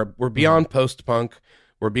 So we're beyond post-punk.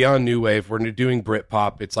 We're beyond new wave. We're doing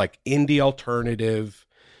Britpop. It's like indie alternative.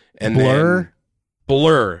 And Blur? then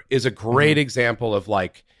Blur is a great example of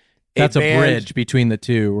like That's a band- bridge between the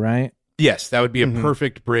two, right? Yes, that would be a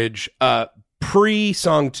perfect bridge.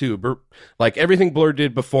 Pre-song 2, like everything Blur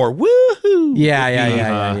did before. Woohoo!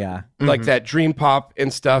 Yeah. Like that dream pop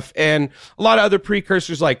and stuff, and a lot of other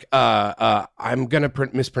precursors. Like I'm gonna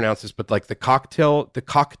mispronounce this, but like the Cocteau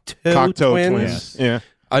Cocteau Twins. Yeah.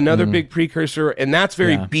 Another big precursor, and that's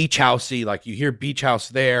very Yeah. beach housey. Like you hear beach house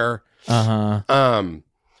there. Uh-huh.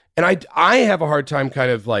 And I have a hard time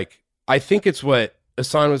kind of like, I think it's what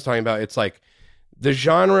Hassan was talking about. It's like the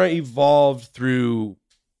genre evolved through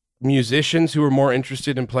musicians who were more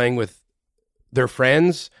interested in playing with their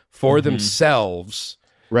friends for themselves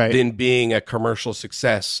Right. than being a commercial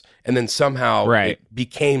success. And then somehow Right. it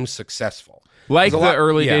became successful. Like There's the a lot-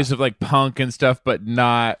 early yeah. days of like punk and stuff, but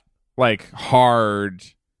not like hard,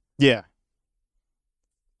 Yeah.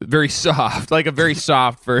 very soft, like a very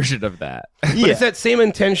soft version of that. But Yeah. it's that same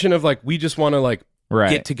intention of like, we just want to like Right.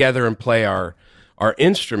 get together and play our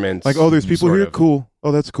instruments. Like, oh, there's people sort here. of. Cool.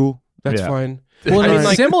 Oh, that's cool. That's Yeah. fine. Well, I mean, it's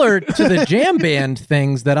like- similar to the jam band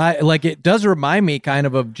things that I like. It does remind me kind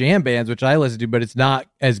of jam bands, which I listen to, but it's not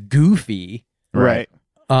as goofy. Right.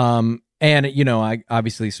 And you know, I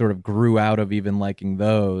obviously sort of grew out of even liking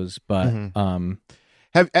those, but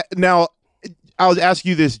Now, I'll ask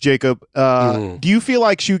you this, Jacob. Do you feel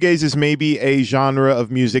like shoegaze is maybe a genre of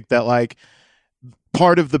music that, like,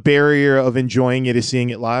 part of the barrier of enjoying it is seeing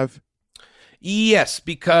it live? Yes,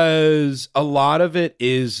 because a lot of it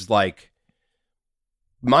is like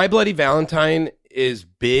My Bloody Valentine is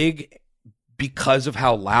big because of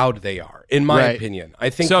how loud they are, in my Right. opinion.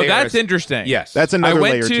 I think So they that's are, interesting. Yes. That's I another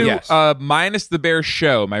went layer to to it. Yes. Minus the Bear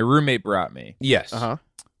show. My roommate brought me yes. Uh-huh.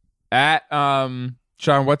 at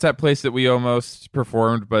Sean. What's that place that we almost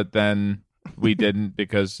performed, but then we didn't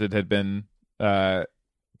because it had been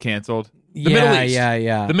canceled? The Middle East.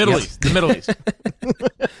 yeah. The Middle East. The Middle East.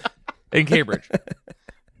 In Cambridge.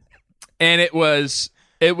 And it was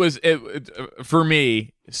for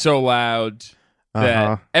me so loud that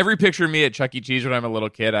Uh-huh. every picture of me at Chuck E. Cheese when I'm a little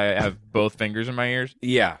kid, I have both fingers in my ears.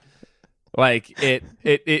 Yeah. Like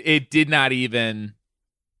it did not even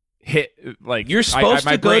hit like You're supposed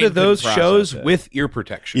my to go brain to couldn't those process shows it. with ear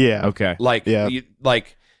protection. Yeah. Okay. Like, Yeah.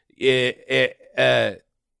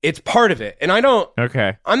 it's part of it. And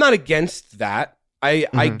Okay. I'm not against that.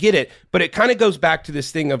 I get it, but it kind of goes back to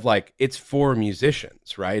this thing of like, it's for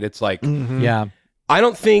musicians, right? It's like, Yeah. I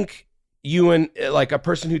don't think you and like a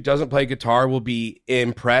person who doesn't play guitar will be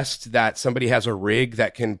impressed that somebody has a rig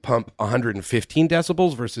that can pump 115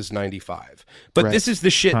 decibels versus 95. But Right. this is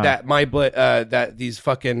the shit that that these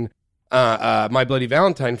fucking My Bloody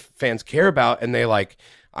Valentine fans care about, and they like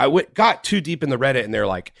got too deep in the Reddit, and they're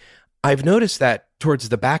like, I've noticed that towards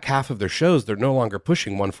the back half of their shows, they're no longer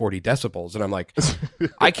pushing 140 decibels, and I'm like,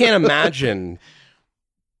 I can't imagine.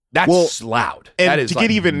 That's loud. and That is to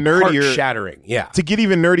get even nerdier- heart-shattering. Yeah. To get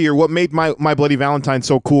even nerdier, what made my Bloody Valentine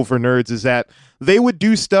so cool for nerds is that they would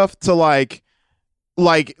do stuff to like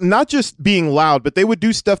not just being loud, but they would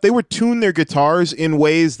do stuff. They would tune their guitars in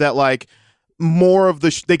ways that like more of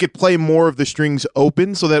they could play more of the strings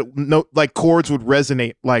open, so that chords would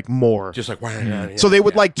resonate like more. Just like, So they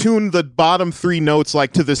would like tune the bottom 3 notes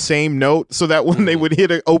like to the same note, so that when they would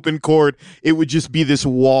hit an open chord, it would just be this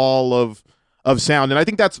wall of sound. And I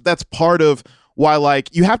think that's part of why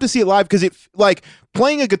like you have to see it live, because it like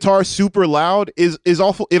playing a guitar super loud is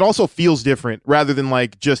awful. It also feels different rather than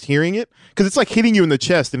like just hearing it, because it's like hitting you in the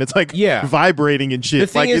chest and it's like vibrating and shit. The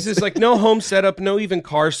thing like, is like no home setup, no even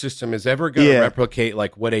car system is ever going to replicate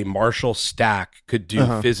like what a Marshall stack could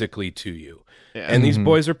do physically to you. Yeah. And these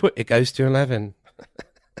boys are it goes to 11.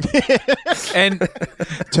 and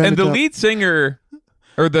the lead singer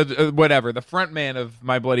or the whatever, the front man of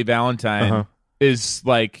My Bloody Valentine is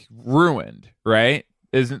like ruined, right?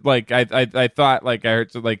 Isn't like I thought like I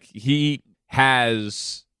heard like he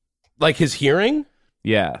has like his hearing.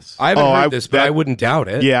 Yes, I haven't heard this, but I wouldn't doubt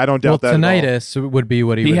it. Yeah, I don't doubt that. Tinnitus would be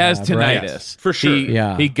what he would has have, tinnitus right? Yes, for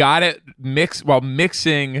sure. He got it while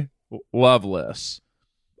mixing Loveless.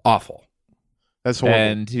 Awful. That's horrible.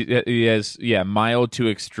 And he has mild to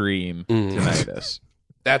extreme tinnitus.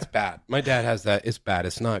 That's bad. My dad has that. It's bad.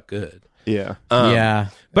 It's not good. Yeah. Yeah.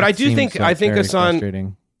 But I do think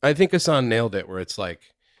very Hassan nailed it, where it's like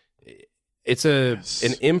it's an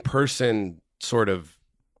in-person sort of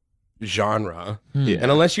genre. Yeah.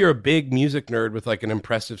 And unless you're a big music nerd with like an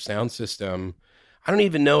impressive sound system, I don't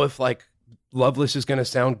even know if like Loveless is going to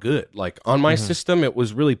sound good. Like on my system, it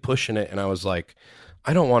was really pushing it, and I was like,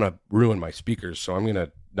 I don't want to ruin my speakers, so I'm going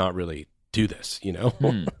to not really do this, you know?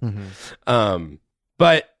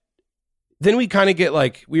 But then we kind of get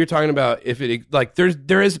like, we were talking about if it, like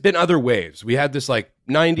there has been other waves. We had this like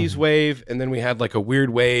 90s wave, and then we had like a weird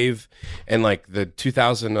wave, and like the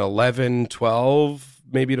 2011, 12,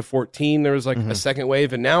 maybe to 14, there was like a second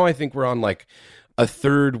wave. And now I think we're on like a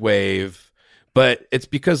third wave, but it's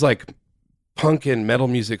because like punk and metal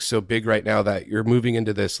music's so big right now that you're moving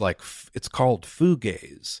into this like it's called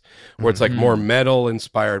fugaze, where it's like more metal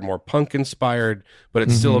inspired, more punk inspired, but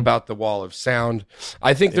it's still about the wall of sound.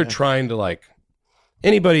 I think they're trying to like,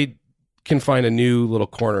 anybody can find a new little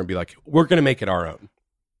corner and be like, we're going to make it our own.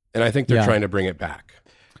 And I think they're trying to bring it back.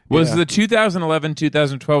 Was the 2011,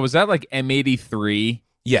 2012, was that like M83?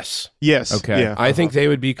 Yes. Okay. Yeah. I think they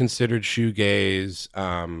would be considered shoegaze.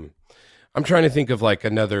 I'm trying to think of like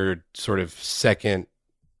another sort of second,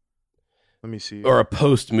 Let me see. or a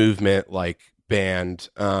post movement like band.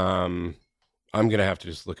 I'm gonna have to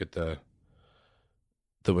just look at the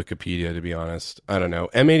Wikipedia, to be honest. I don't know.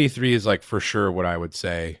 M83 is like for sure what I would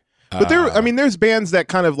say. But there's bands that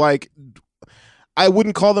kind of like, I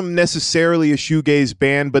wouldn't call them necessarily a shoegaze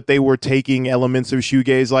band, but they were taking elements of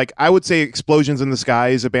shoegaze. Like I would say Explosions in the Sky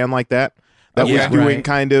is a band like that was doing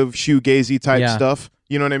kind of shoegazy type stuff.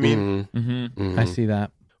 You know what I mean? I see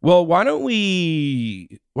that. Well, why don't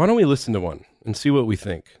we listen to one and see what we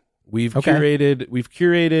think? We've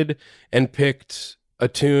curated and picked a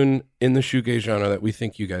tune in the shoegaze genre that we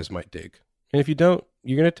think you guys might dig. And if you don't,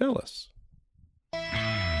 you're going to tell us.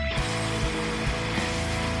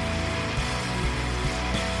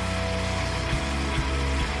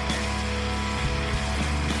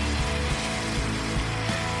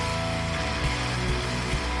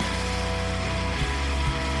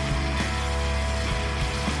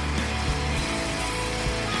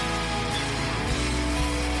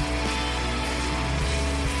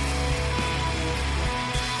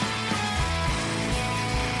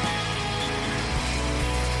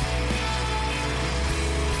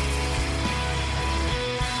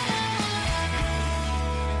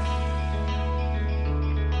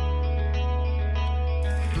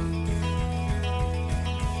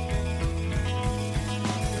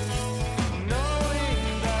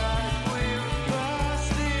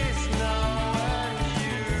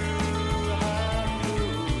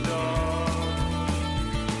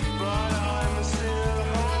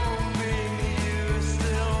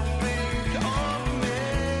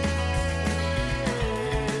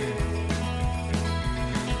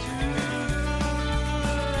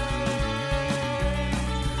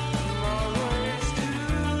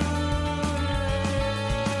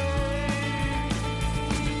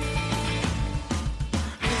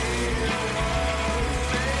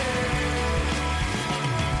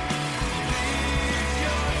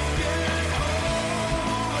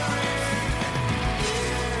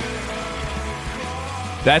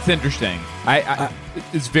 That's interesting.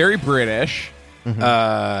 It's very British.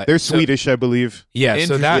 They're Swedish, I believe. Yeah,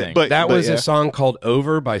 so Interesting. that was yeah. a song called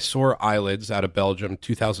 "Over" by Sore Eyelids out of Belgium,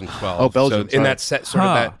 2012. Oh, Belgium, So in sorry. that set, sort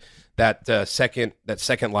of that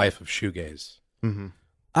second life of shoegaze.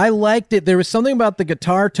 I liked it. There was something about the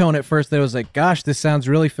guitar tone at first that was like, gosh, this sounds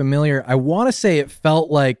really familiar. I want to say it felt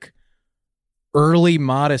like early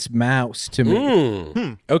Modest Mouse to me.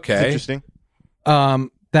 That's Okay. interesting.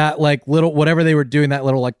 That like little whatever they were doing, that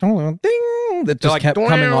little like ding that just Like, kept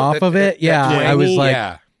coming off of it. Yeah, I was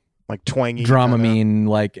like Like twangy. Dramamine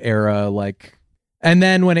like era like. And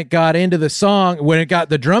then when it got into the song, when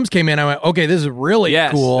the drums came in, I went, okay, this is really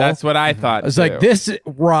Yes, cool. that's what I thought. I was too. like, this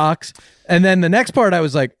rocks. And then the next part, I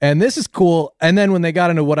was like, and this is cool. And then when they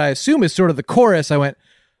got into what I assume is sort of the chorus, I went,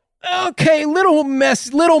 okay, little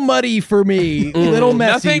muddy for me, little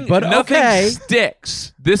messy, but nothing okay.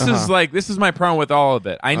 sticks. This is my problem with all of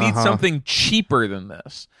it. I need something cheaper than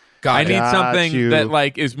this. I need Got something you. that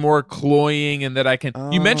like is more cloying and that I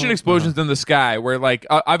can. You mentioned Explosions in the Sky, where like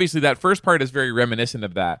obviously that first part is very reminiscent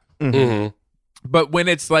of that. But when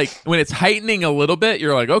it's heightening a little bit,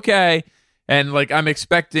 you're like, okay, and like I'm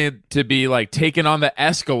expecting to be like taken on the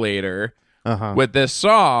escalator with this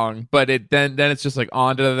song, but then it's just like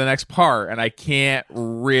on to the next part, and I can't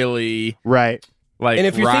really Right. like. And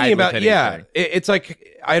if you're ride thinking with about, anything. it's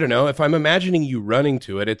like, I don't know, if I'm imagining you running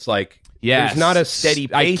to it, it's like, Yes. there's not a steady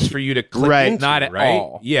I pace can't- for you to click Right. into, not at right?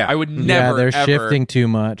 all. Yeah. I would never. they're ever, shifting too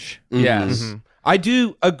much. Yes. I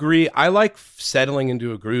do agree. I like settling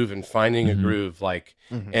into a groove and finding a groove, like,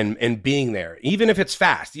 and being there, even if it's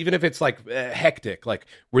fast, even if it's like hectic. Like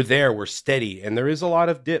we're there, we're steady, and there is a lot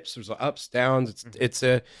of dips. There's ups, downs.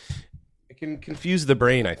 It can confuse the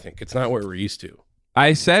brain. I think it's not what we're used to.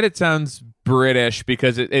 I said it sounds British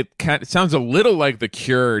because it sounds a little like The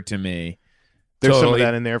Cure to me. There's some of Totally.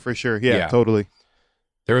 that in there for sure. Yeah, Yeah. totally.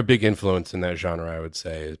 They're a big influence in that genre, I would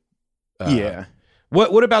say. Yeah.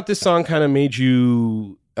 What about this song kind of made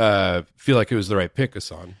you feel like it was the right pick,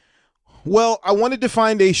 Hassan? Well, I wanted to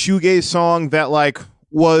find a shoegaze song that like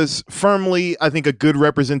was firmly, I think, a good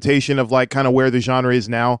representation of like kind of where the genre is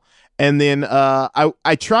now. And then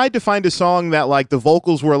I tried to find a song that like the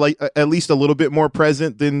vocals were like at least a little bit more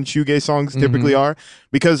present than shoegaze songs typically are,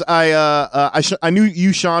 because I knew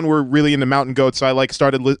you, Sean, were really into Mountain Goats, so I like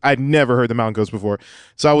started. I'd never heard the Mountain Goats before,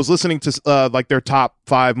 so I was listening to like their top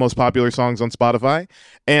 5 most popular songs on Spotify,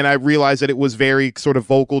 and I realized that it was very sort of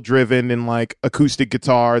vocal driven and like acoustic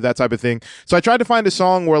guitar, that type of thing. So I tried to find a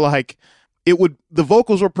song where like the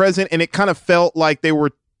vocals were present and it kind of felt like the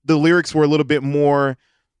lyrics were a little bit more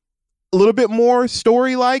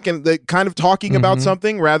story-like and the kind of talking about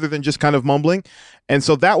something rather than just kind of mumbling. And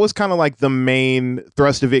so that was kind of like the main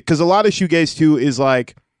thrust of it, because a lot of shoegaze too is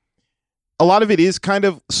like a lot of it is kind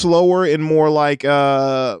of slower and more like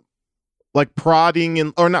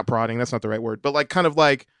prodding or not prodding, that's not the right word, but like kind of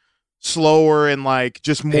like slower and like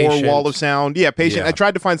just more Patient. wall of sound. Yeah, patient. Yeah. I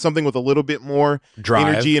tried to find something with a little bit more Drive.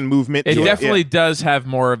 energy and movement. It to definitely does have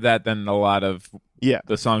more of that than a lot of Yeah.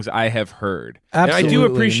 the songs I have heard. Absolutely, and I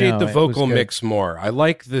do appreciate no, the it was vocal good. mix more. I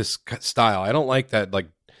like this style. I don't like that. Like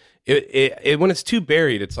it when it's too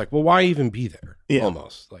buried, it's like, well, why even be there? Yeah.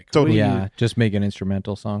 Almost like Totally. what do you- Yeah, just make an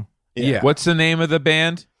instrumental song. yeah. What's the name of the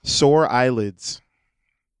band? Sore Eyelids.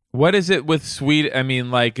 What is it with Sweet? I mean,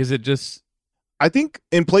 like, is it just I think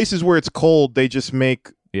in places where it's cold, they just make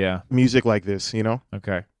yeah? music like this, you know?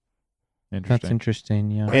 Okay, That's interesting.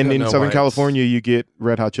 interesting. Yeah. I And don't in know Southern why it's- California, you get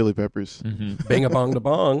Red Hot Chili Peppers. Bang a bong da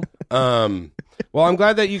bong. Well, I'm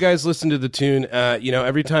glad that you guys listened to the tune.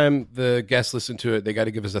 Every time the guests listen to it, they got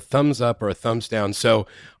to give us a thumbs up or a thumbs down. So,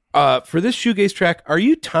 for this shoegaze track, are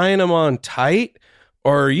you tying them on tight,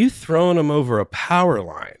 or are you throwing them over a power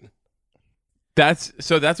line? That's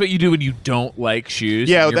what you do when you don't like shoes.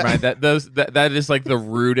 Yeah, in your mind. That is like the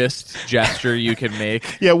rudest gesture you can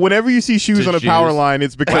make. Yeah, whenever you see shoes To on a power shoes. line,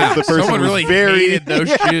 it's because the person Someone was really very, hated those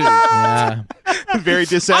shoes. Yeah. very I'm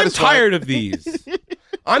dissatisfied. tired of these.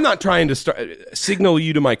 I'm not trying to signal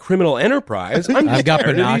you to my criminal enterprise. I'm just I've got tired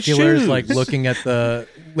of these binoculars, shoes. like looking at the,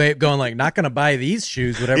 going like, not going to buy these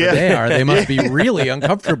shoes, whatever they are. They must be really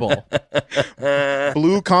uncomfortable.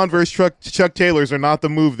 Blue Converse Chuck Taylors are not the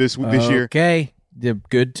move this year. Okay,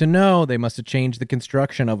 good to know. They must have changed the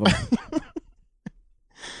construction of them.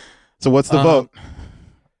 So what's the vote?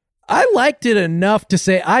 I liked it enough to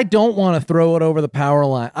say I don't want to throw it over the power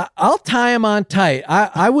line. I'll tie them on tight.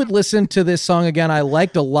 I would listen to this song again. I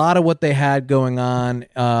liked a lot of what they had going on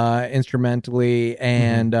instrumentally,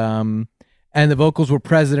 and the vocals were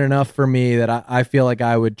present enough for me that I feel like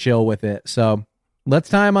I would chill with it. So let's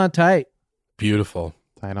tie them on tight. Beautiful.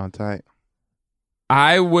 Tight on tight.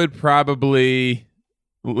 I would probably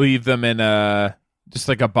leave them in just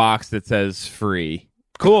like a box that says free.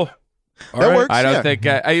 Cool. That works. I don't yeah. think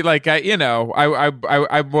I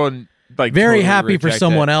won't like Very totally happy for reject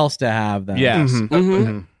someone it. else to have them. Yes.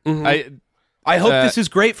 Mhm. Mhm. I hope this is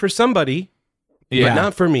great for somebody, Yeah. but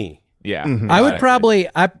not for me. Yeah. Mhm. I would probably,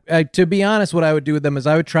 to be honest, what I would do with them is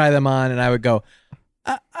I would try them on and I would go,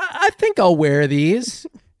 I think I'll wear these.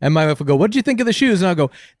 And my wife would go, what did you think of the shoes? And I'll go,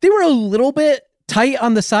 they were a little bit tight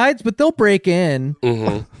on the sides, but they'll break in.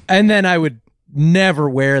 Mhm. And then I would never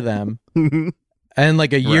wear them. And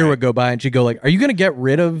like a year Right. would go by and she'd go like, are you going to get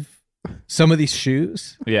rid of some of these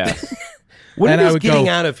shoes? Yeah. What And are I these would getting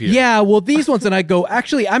go, out of here? Yeah, well, these ones, and I go,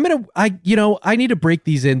 actually, I need to break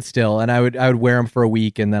these in still, and I would wear them for a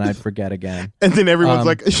week, and then I'd forget again. And then everyone's Um,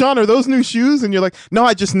 like, Sean, are those new shoes? And you're like, no,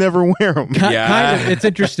 I just never wear them. Yeah. Kind of, it's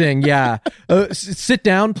interesting. Yeah, sit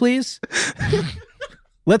down, please.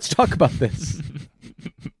 Let's talk about this.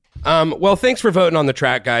 Well, thanks for voting on the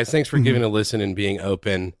track, guys. Thanks for giving a listen and being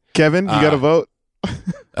open. Kevin, you got to vote.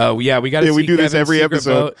 Oh, yeah, we got to Yeah, we do this every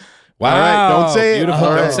episode. Wow. All right, don't say it. Beautiful.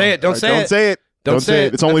 All Don't right. say it. Don't All right, say don't it. say it. Don't say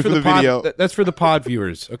it. It's only That's for the pod- video. That's for the pod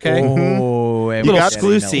viewers, okay? Oh, Little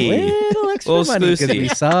exclusive. little extra Little money because we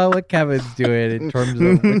exclusive. saw what Kevin's doing in terms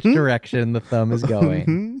of which direction the thumb is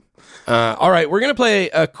going. All right, we're going to play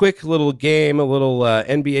a quick little game, a little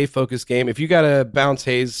NBA focused game. If you got to bounce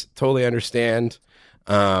Hayes, totally understand.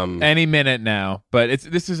 Any minute now, but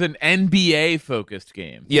this is an NBA focused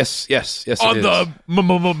game. Yes, On it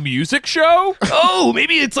the is. music show? Oh,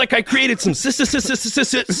 maybe it's like I created some synergy.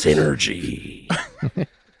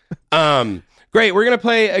 Great. We're going to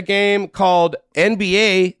play a game called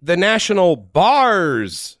NBA, the National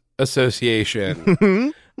Bars Association.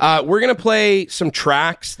 We're going to play some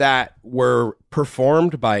tracks that were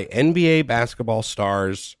performed by NBA basketball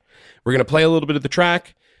stars. We're going to play a little bit of the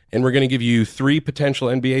track, and we're going to give you 3 potential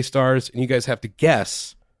NBA stars, and you guys have to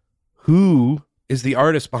guess who is the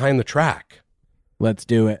artist behind the track. Let's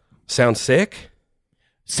do it. Sound sick?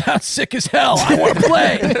 Sounds sick as hell. I want to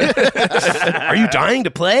play. Are you dying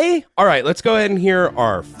to play? All right, let's go ahead and hear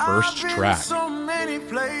our first I've been track. so many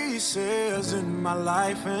places in my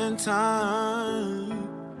life and time.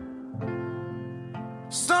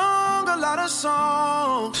 Sung a lot of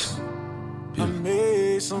songs. I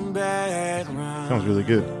made some bad rhymes. Sounds really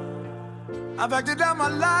good. I've acted out my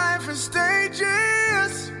life in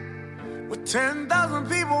stages with 10,000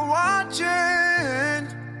 people watching.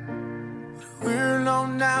 We're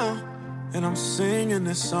alone now, and I'm singing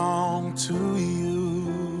this song to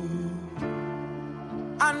you.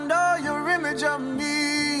 I know your image of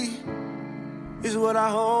me is what I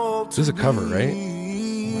hope to This is a cover, be.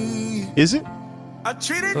 right? Is it? I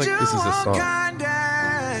treated like you this is a song. unkind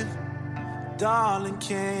and darling,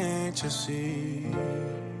 can't you see?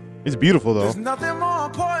 It's beautiful, though. There's nothing more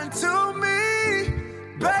important to me,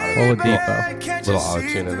 baby. Oladipo. Can't Little you see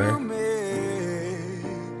auto-tune in there. through me?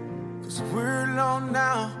 'Cause we're alone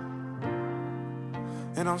now,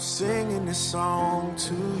 and I'm singing this song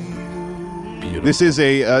to you. Beautiful. This is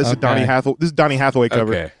a Donny Hathaway. This is Donny Hathaway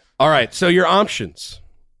cover. Okay. All right, so your options.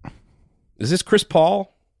 Is this Chris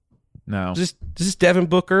Paul? No. Is this Devin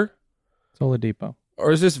Booker? It's Oladipo.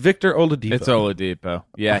 Or is this Victor Oladipo? It's Oladipo.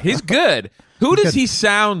 Yeah, he's good. Who does he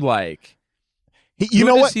sound like? You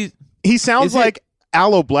know Who what? does He sounds Is it- like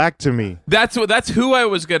Aloe Black to me. That's who I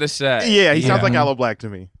was gonna say. Yeah, he sounds Yeah. like Aloe Black to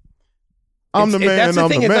me. I'm the It's- man. That's the I'm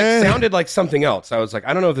thing. the It man. sounded like something else. I was like,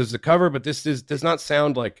 I don't know if this is a cover, but this does not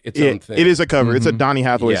sound like its Yeah, own thing. it is a cover. It's a Donny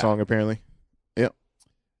Hathaway Yeah. song, apparently.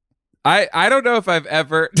 I don't know if I've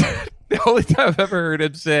ever the only time I've ever heard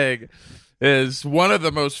him sing is one of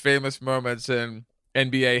the most famous moments in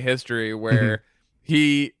NBA history where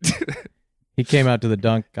he He came out to the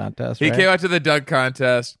dunk contest. he right? came out to the dunk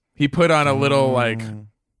contest. He put on a little like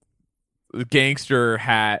gangster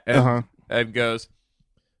hat and, and goes,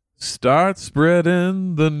 "Start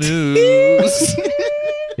spreading the news."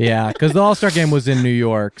 Yeah, because the All-Star game was in New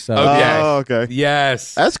York. So, Okay. Oh, okay.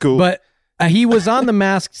 Yes. That's cool. but he was on The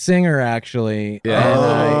Masked Singer actually. Yeah. And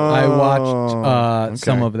I watched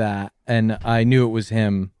some okay. of that, and I knew it was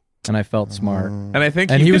him, and I felt smart. And I think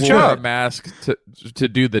And he he was was wore a good. mask to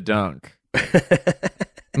do the dunk.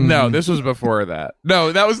 No, this was before that.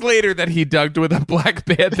 No, that was later that he dunked with a Black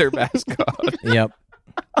Panther mask on. Yep.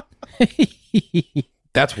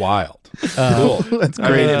 That's wild. Uh, Cool. That's I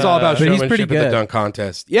mean, it's all about But he's showmanship pretty at the good. dunk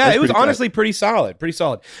contest. Yeah, That's it was pretty tight. honestly pretty solid. Pretty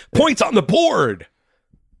solid. Points on the board.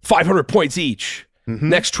 500 points each.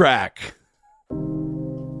 Next track.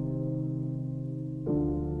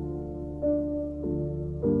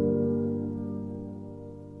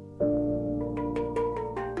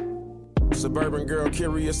 Suburban girl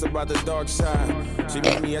curious about the dark side. She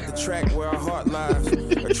met me at the track where our heart lies.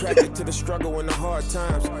 Attracted to the struggle and the hard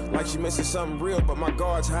times. Like she missing something real, but my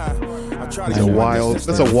guard's high. I try to That's a wild first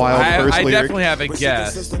I lyric. definitely have a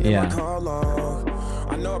guess. Yeah.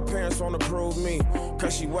 I know her parents won't approve me,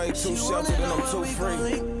 cause she way too sheltered and I'm too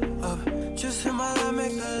free.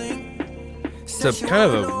 It's a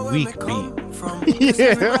kind of a weak beat.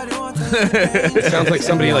 Yeah. It sounds like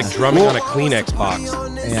somebody like drumming on a Kleenex box.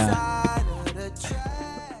 Yeah.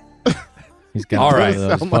 He's got All one right.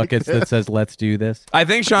 of those buckets that says "Let's do this." I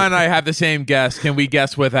think Sean and I have the same guess. Can we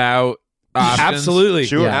guess without options? Absolutely.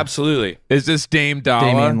 Sure. Yeah. Absolutely. Is this Dame Dollar?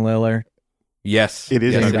 Damian Lillard. Yes. It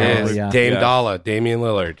is Yes, Dame it Dollar, is. yeah. Dame Yeah. Dollar, Damian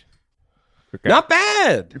Lillard. Okay. Not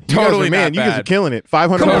bad. You guys are, Totally man, not you guys are bad. killing it.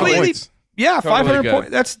 500 Completely- points. Yeah, Totally 500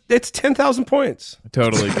 good. points. It's 10,000 points.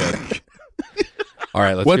 Totally good. All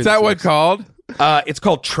right, let's What's do that this one next. called? It's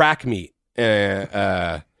called Track Meet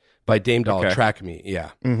by Dame Dollar. Okay. Track Meet. Yeah.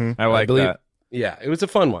 I like believe- that. Yeah, it was a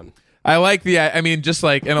fun one. I like the. I mean, just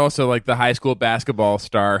like, and also like the high school basketball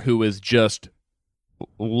star who is just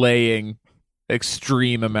laying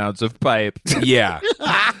extreme amounts of pipe. Yeah.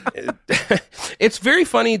 It's very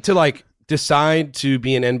funny to like decide to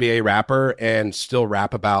be an NBA rapper and still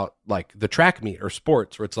rap about like the track meet or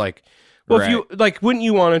sports where it's like, well, if you like, wouldn't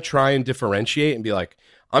you want to try and differentiate and be like,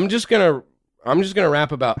 I'm just gonna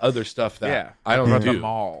rap about other stuff that I don't Run do. the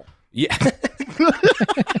mall. Yeah.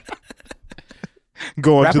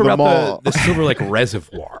 Going Rap to the about mall. the Silver Lake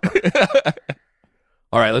Reservoir.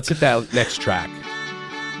 All right, let's hit that next track.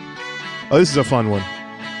 Oh, this is a fun one.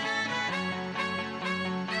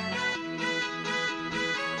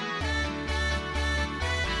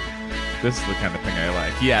 This is the kind of thing I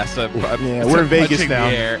like. Yes, Yeah, we're in Vegas now.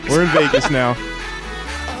 We're in Vegas now.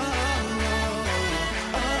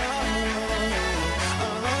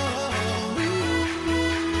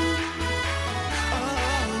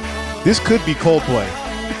 This could be Coldplay.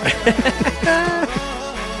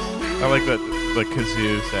 I like the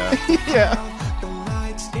kazoo sound. Yeah.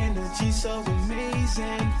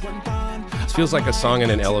 This feels like a song in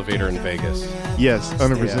an elevator in Vegas. Yes,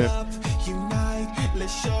 100%.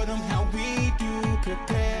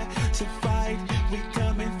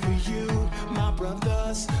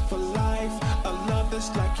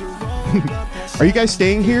 Are you guys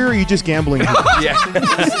staying here or are you just gambling? Yeah.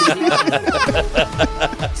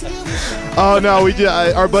 Oh no,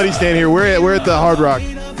 our buddy's staying here. We're at the Hard Rock.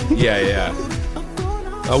 Yeah.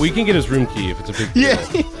 Oh, we can get his room key if it's a big deal.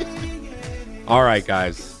 Yeah. All right,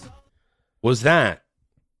 guys. Was that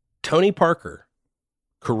Tony Parker,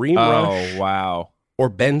 Kareem Rush, Wow. or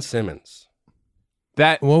Ben Simmons?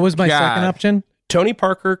 That What was my God. second option? Tony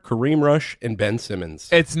Parker, Kareem Rush, and Ben Simmons.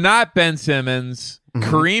 It's not Ben Simmons. Mm-hmm.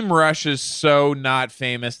 Kareem Rush is so not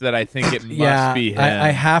famous that I think it must be him. I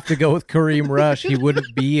have to go with Kareem Rush. He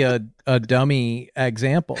wouldn't be a dummy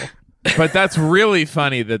example. But that's really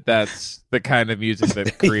funny that that's the kind of music that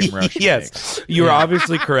Kareem Rush makes. Yes, you are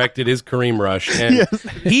obviously correct. It is Kareem Rush, and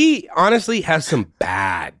he honestly has some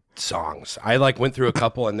bad songs. I like went through a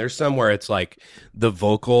couple, and there's some where it's like the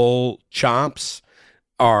vocal chops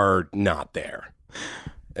are not there.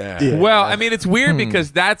 Well, I mean, it's weird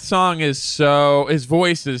because that song is so, his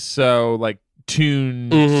voice is so like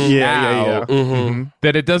tuned out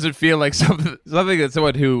that it doesn't feel like something that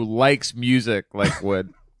someone who likes music like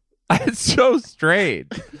would. It's so strange.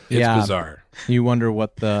 It's bizarre. You wonder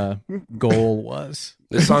what the goal was.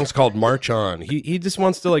 This song's called March On. He just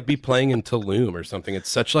wants to like be playing in Tulum or something. It's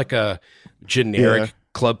such like a generic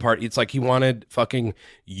club party. It's like he wanted fucking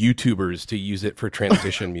YouTubers to use it for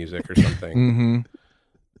transition music or something.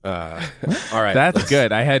 All right. That's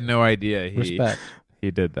good. I had no idea Respect.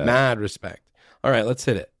 he did that. Mad respect. All right, let's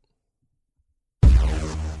hit it.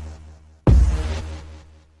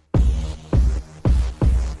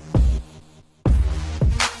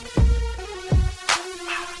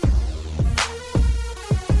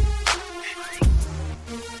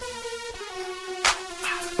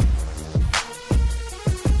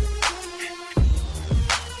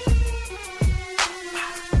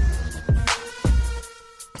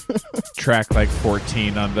 Track like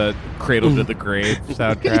 14 on the Cradle to the Grave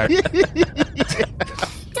soundtrack.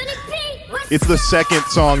 It's the second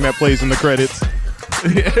song that plays in the credits.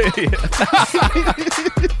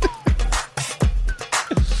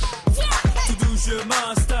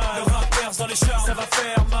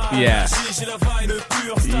 Yes.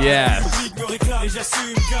 Yes.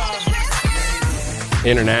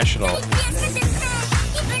 International.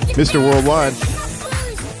 Mr. Worldwide.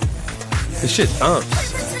 This shit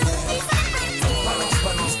thumps.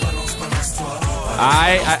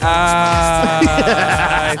 I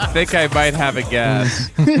think I might have a guess.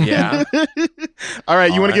 Yeah. All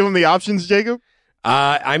right, you want to give him the options, Jacob?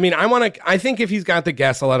 I mean, I think if he's got the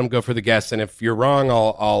guess, I'll let him go for the guess, and if you're wrong,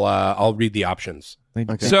 I'll read the options.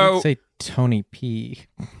 So say Tony P.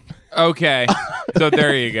 Okay, so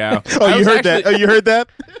there you go. Oh, you heard that? Oh, you heard that?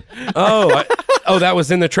 Oh, that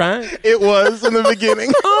was in the track? It was in the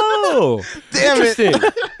beginning. Oh, damn interesting.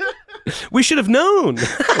 We should have known.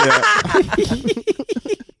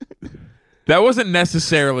 That wasn't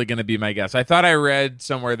necessarily going to be my guess. I thought I read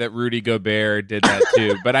somewhere that Rudy Gobert did that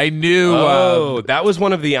too, but I knew. That was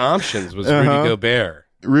one of the options. Was Rudy Gobert?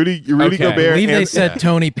 Rudy Gobert. I believe they said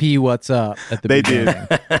Tony P. What's up at the beginning.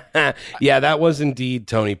 Did. Yeah, that was indeed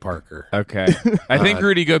Tony Parker. Okay, I think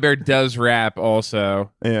Rudy Gobert does rap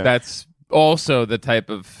also. Yeah. That's also the type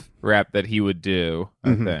of rap that he would do.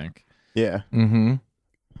 I think. Yeah. Mm-hmm.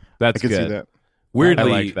 That's I can good. see that. Weirdly,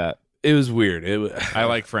 I like that. It was weird. I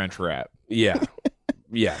like French rap. Yeah.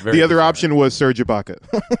 Yeah. Very The other bizarre. option was Serge Ibaka.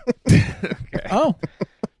 Okay. Oh,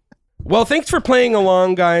 Well, thanks for playing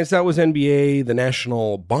along, guys. That was NBA, the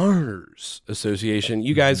National Bars Association.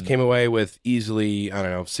 You guys came away with easily,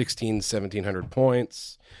 1,700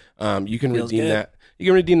 points. You can redeem that. You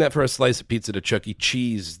can redeem that for a slice of pizza to Chuck E.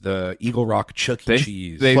 Cheese, the Eagle Rock Chuck E.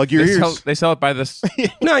 Cheese. Plug your ears. They sell it by this.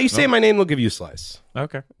 No, you say my name, they'll give you a slice.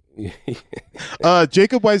 Okay.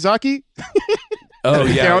 Jacob Wysocki. Oh,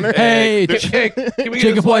 yeah. Counter. hey, Can we get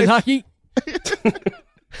Jacob a slice? Wysocki.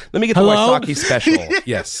 Let me get the Hello? Wysocki special.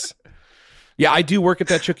 Yes. Yeah, I do work at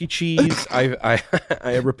that Chuck E. Cheese. I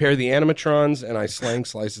repair the animatrons and I slang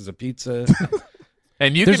slices of pizza.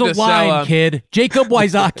 And you There's can a just line, sell kid. Jacob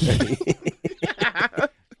Wysocki.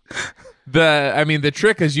 the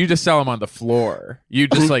trick is you just sell them on the floor. You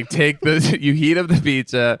just like you heat up the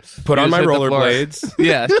pizza, Put you on just my hit the floor. rollerblades.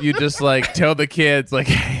 Yes, you just like tell the kids like,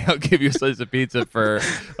 hey, I'll give you a slice of pizza for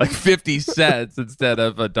like 50 cents instead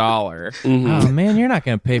of $1. Oh man, you're not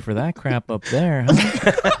gonna pay for that crap up there,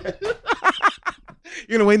 huh?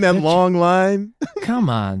 You're gonna wait in that long line. Come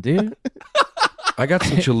on, dude. I got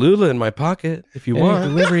some Cholula in my pocket if you Hey, want.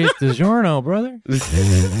 delivery is DiGiorno, brother.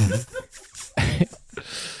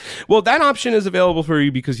 Well, that option is available for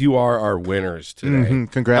you because you are our winners today.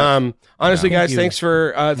 Congrats. Honestly, Thank guys, you. thanks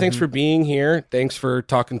for being here. Thanks for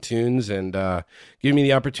talking tunes and giving me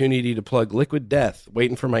the opportunity to plug Liquid Death.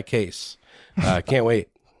 Waiting for my case. Can't wait.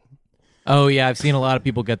 Oh yeah, I've seen a lot of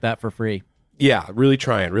people get that for free. Yeah, really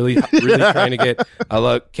trying. Really trying to get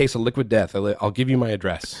a case of Liquid Death. I'll give you my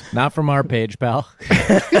address. Not from our page, pal.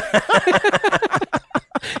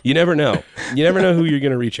 You never know. You never know who you're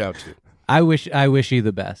going to reach out to. I wish you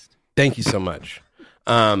the best. Thank you so much.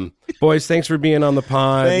 Boys, thanks for being on the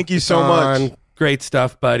pod. Thank you so Hassan, much. Great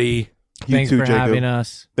stuff, buddy. You Thanks too, for Jacob. having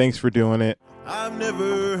us. Thanks for doing it. I've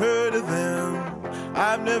never heard of them.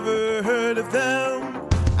 I've never heard of them.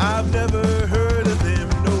 I've never heard of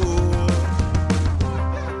them.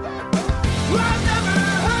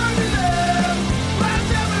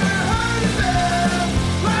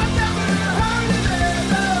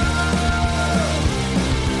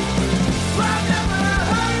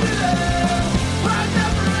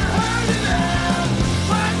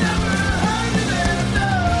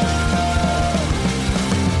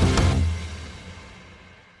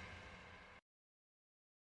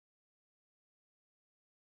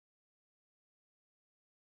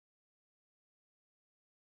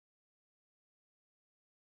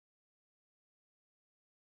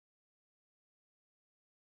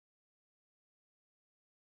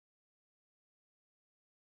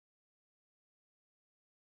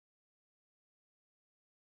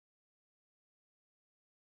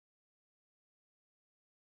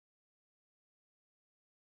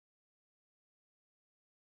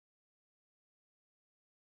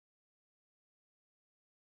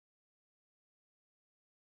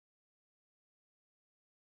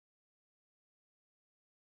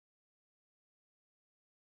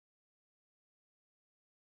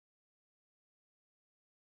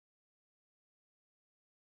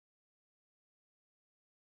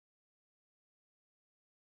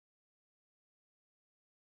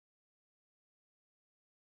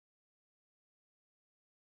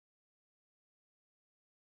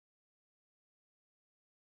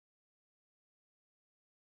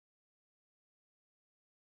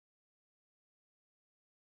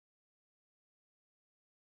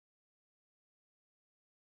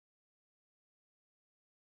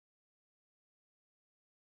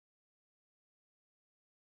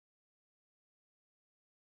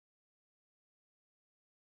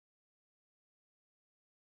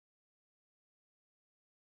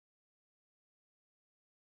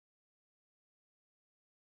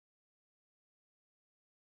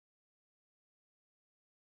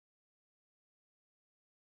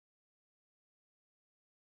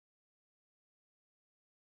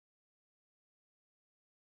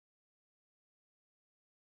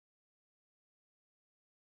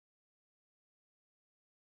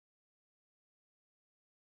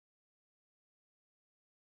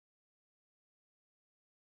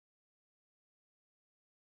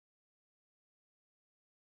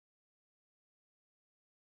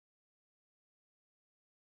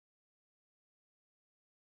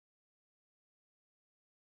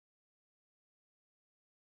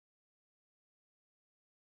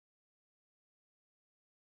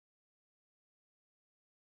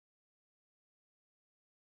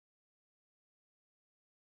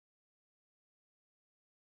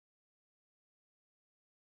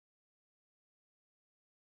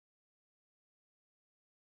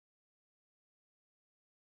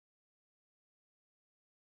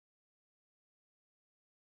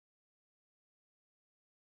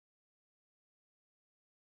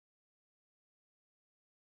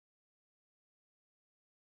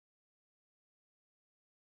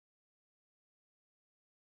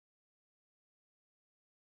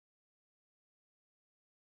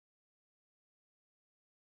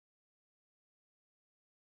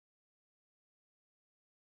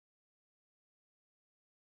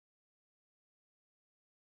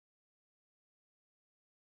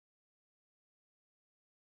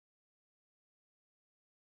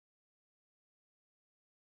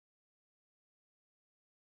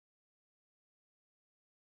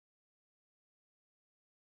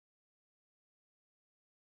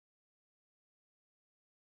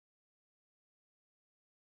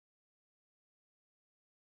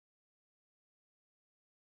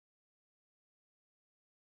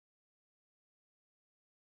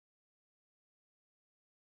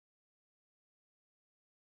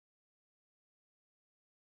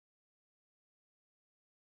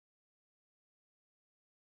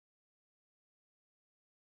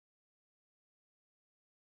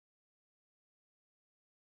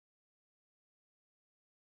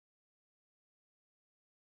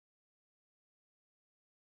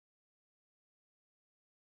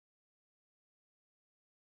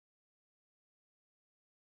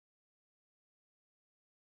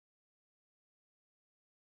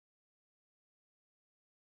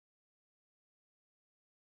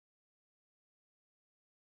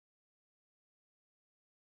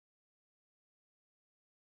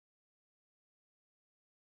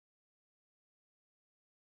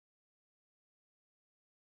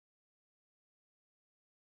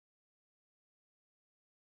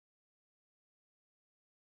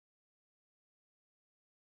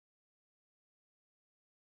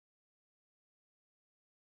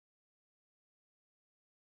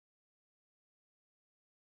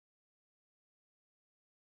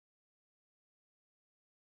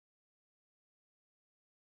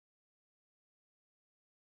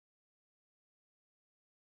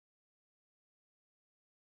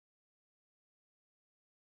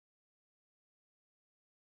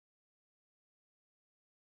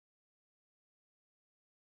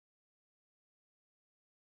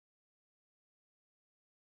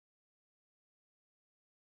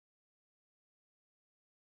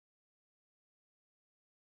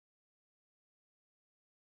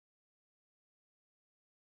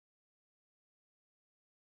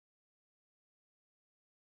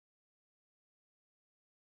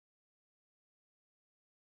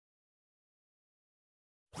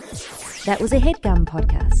 That was a HeadGum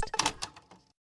podcast.